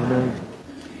 Amen. Amen.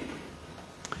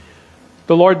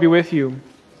 The Lord be with you.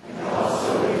 And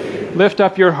also with you. Lift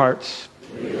up your hearts.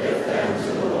 We lift them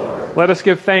to the Lord. Let us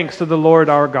give thanks to the Lord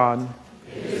our God.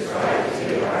 It is right to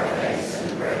give our thanks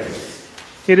and praise.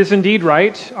 It is indeed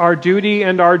right, our duty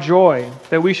and our joy,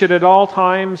 that we should at all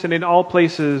times and in all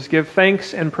places give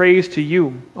thanks and praise to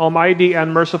you, Almighty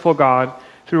and merciful God,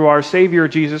 through our Savior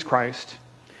Jesus Christ,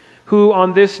 who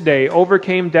on this day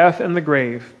overcame death and the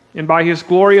grave, and by his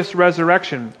glorious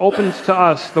resurrection opened to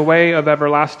us the way of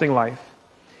everlasting life.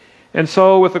 And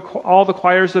so, with all the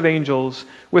choirs of angels,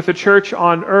 with the church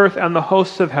on earth and the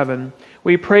hosts of heaven,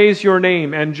 we praise your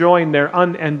name and join their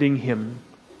unending hymn.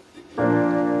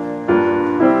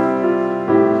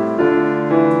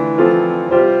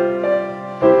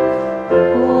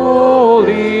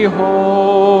 Holy,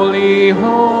 holy,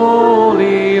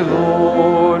 holy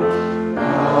Lord,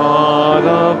 God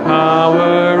of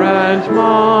power and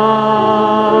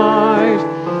might,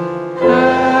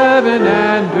 heaven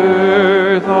and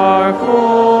earth are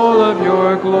full of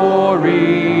your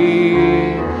glory.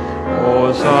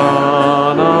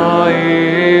 Hosanna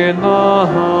in the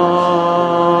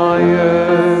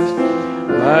highest.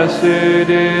 Blessed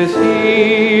is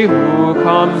he who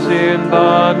comes in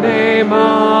the name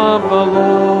of the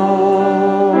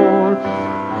Lord.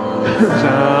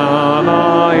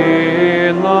 Hosanna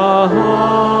in the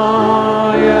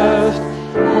highest.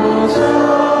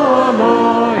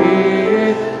 Hosanna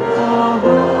in the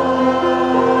highest.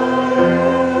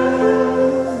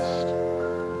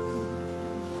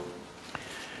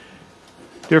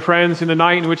 Dear friends, in the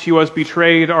night in which he was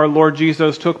betrayed, our Lord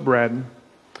Jesus took bread.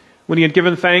 When he had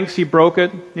given thanks, he broke it,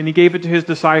 and he gave it to his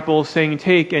disciples, saying,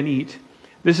 "Take and eat.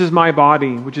 This is my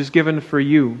body, which is given for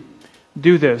you.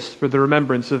 Do this for the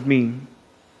remembrance of me."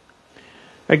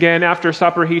 Again, after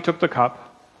supper, he took the cup.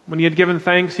 When he had given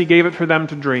thanks, he gave it for them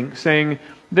to drink, saying,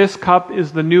 "This cup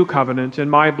is the new covenant in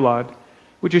my blood,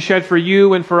 which is shed for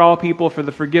you and for all people for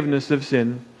the forgiveness of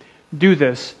sin. Do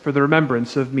this for the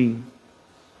remembrance of me."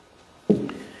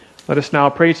 Let us now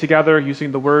pray together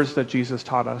using the words that Jesus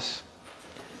taught us.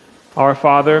 Our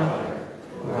Father,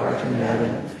 who art in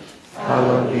heaven,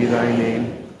 hallowed be thy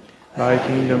name. Thy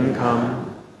kingdom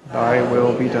come, thy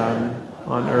will be done,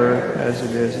 on earth as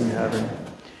it is in heaven.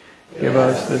 Give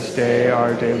us this day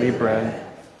our daily bread.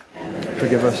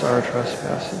 Forgive us our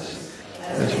trespasses,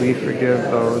 as we forgive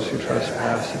those who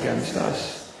trespass against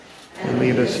us. And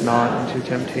lead us not into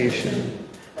temptation,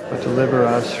 but deliver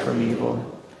us from evil.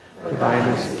 For thine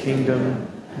is the kingdom,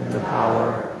 and the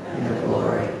power, and the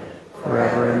glory,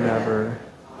 forever and ever.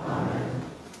 Amen.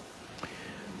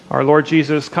 Our Lord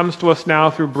Jesus comes to us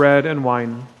now through bread and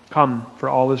wine. Come, for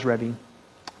all is ready.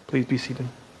 Please be seated.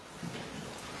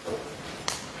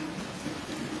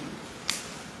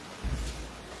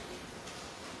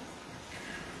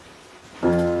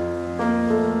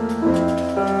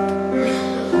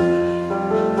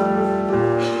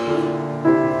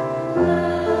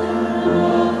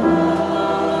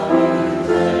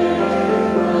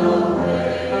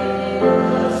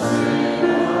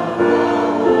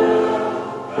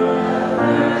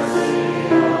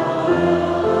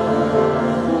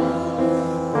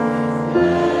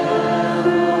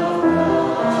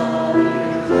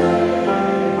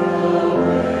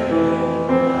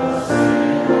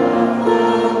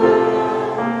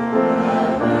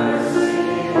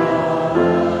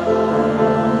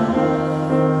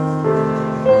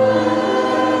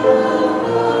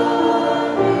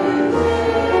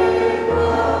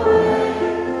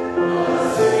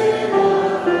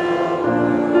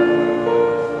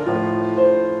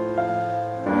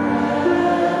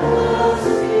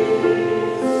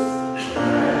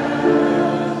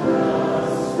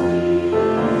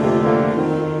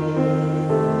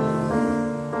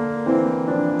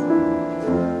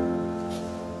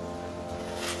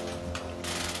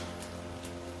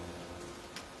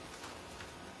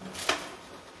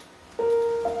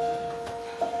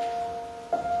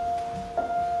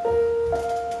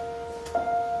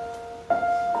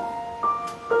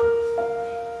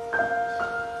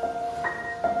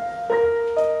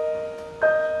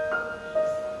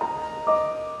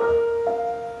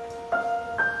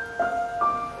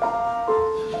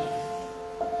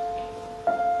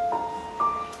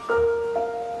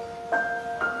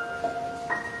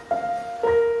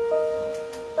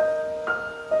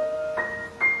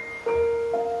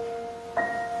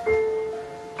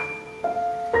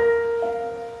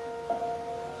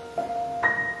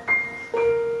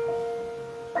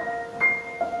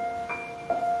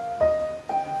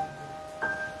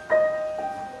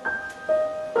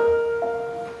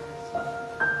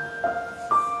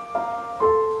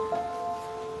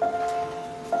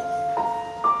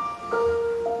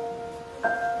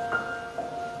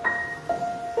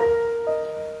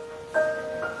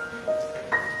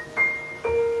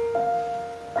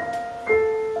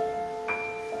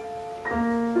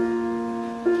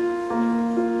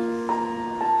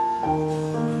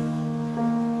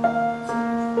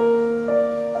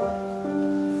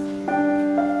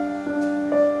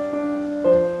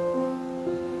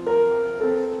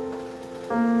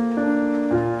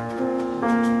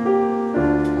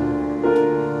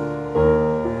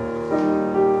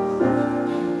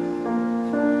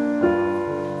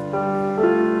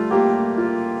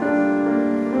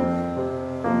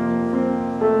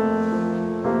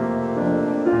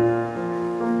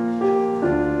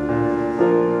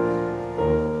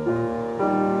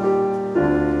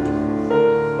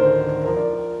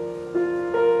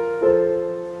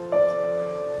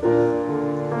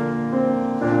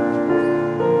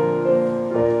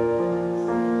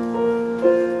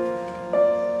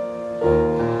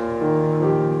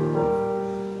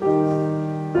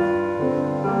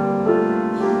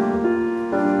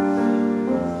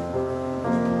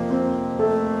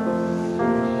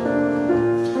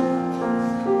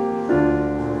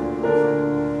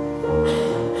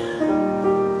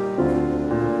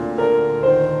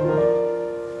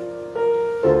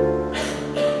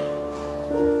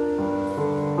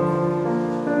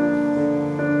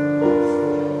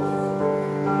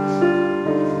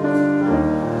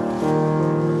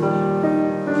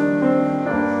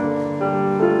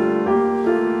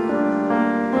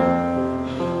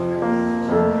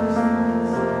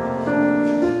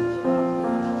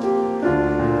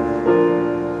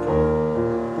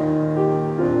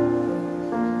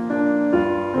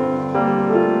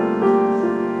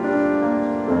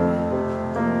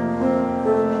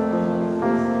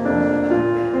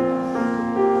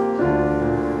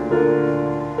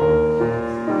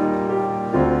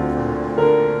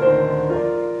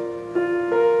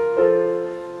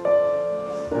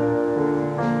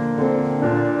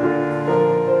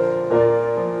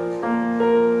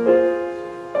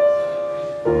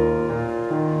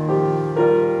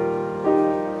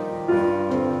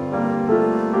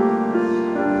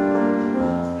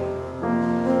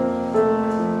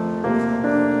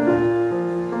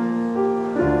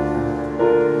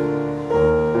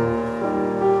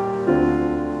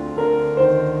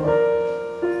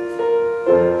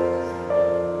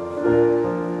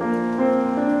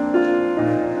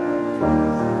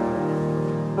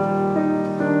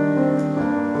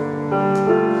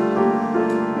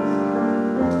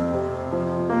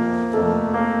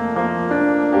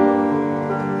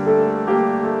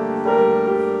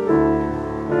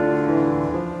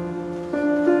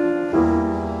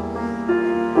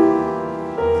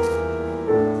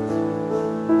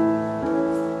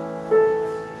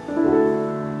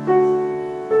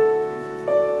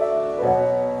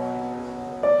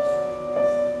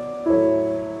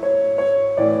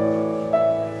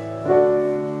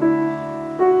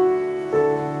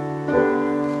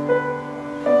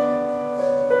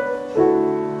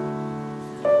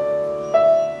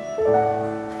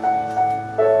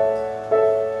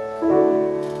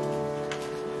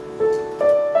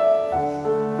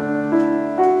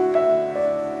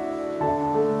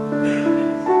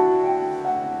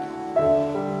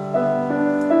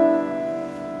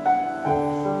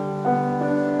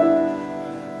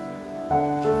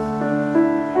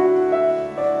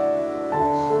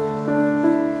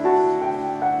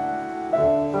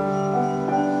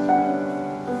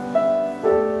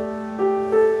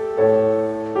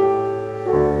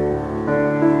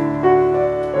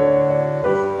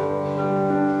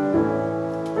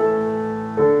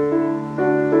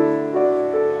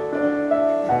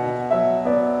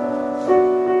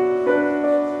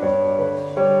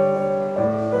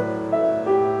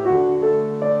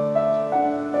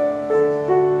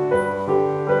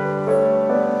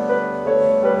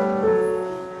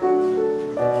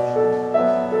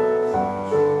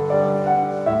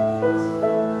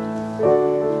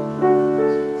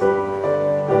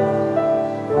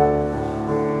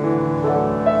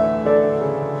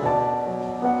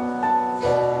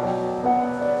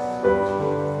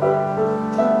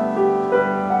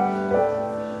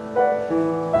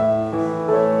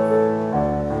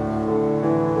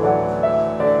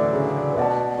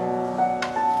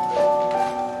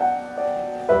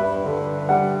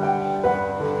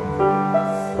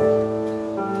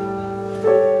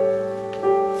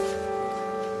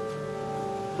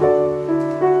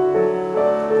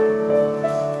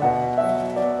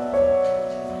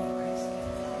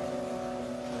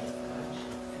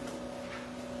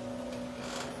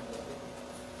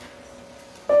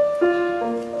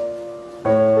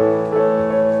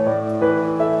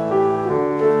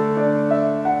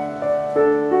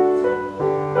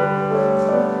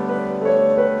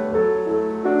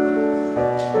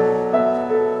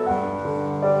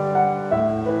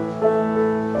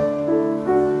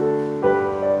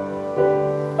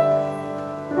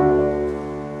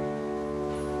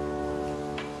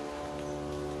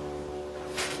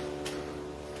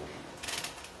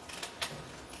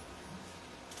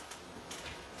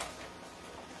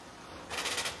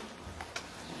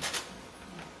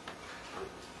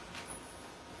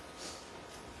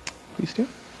 Please do.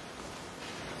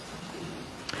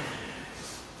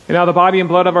 And now the body and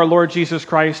blood of our Lord Jesus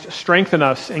Christ strengthen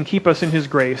us and keep us in his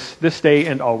grace this day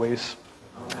and always.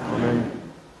 Amen.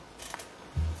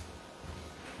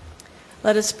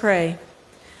 Let us pray.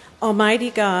 Almighty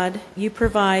God, you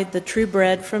provide the true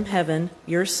bread from heaven,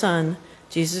 your Son,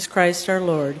 Jesus Christ our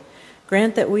Lord.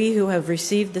 Grant that we who have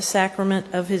received the sacrament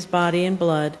of his body and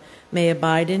blood may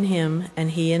abide in him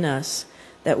and he in us,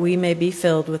 that we may be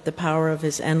filled with the power of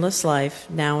his endless life,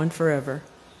 now and forever.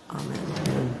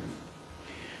 Amen.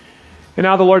 And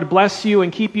now the Lord bless you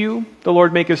and keep you. The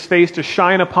Lord make his face to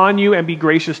shine upon you and be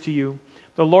gracious to you.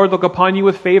 The Lord look upon you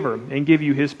with favor and give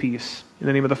you his peace. In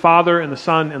the name of the Father, and the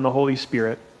Son, and the Holy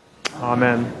Spirit.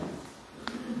 Amen.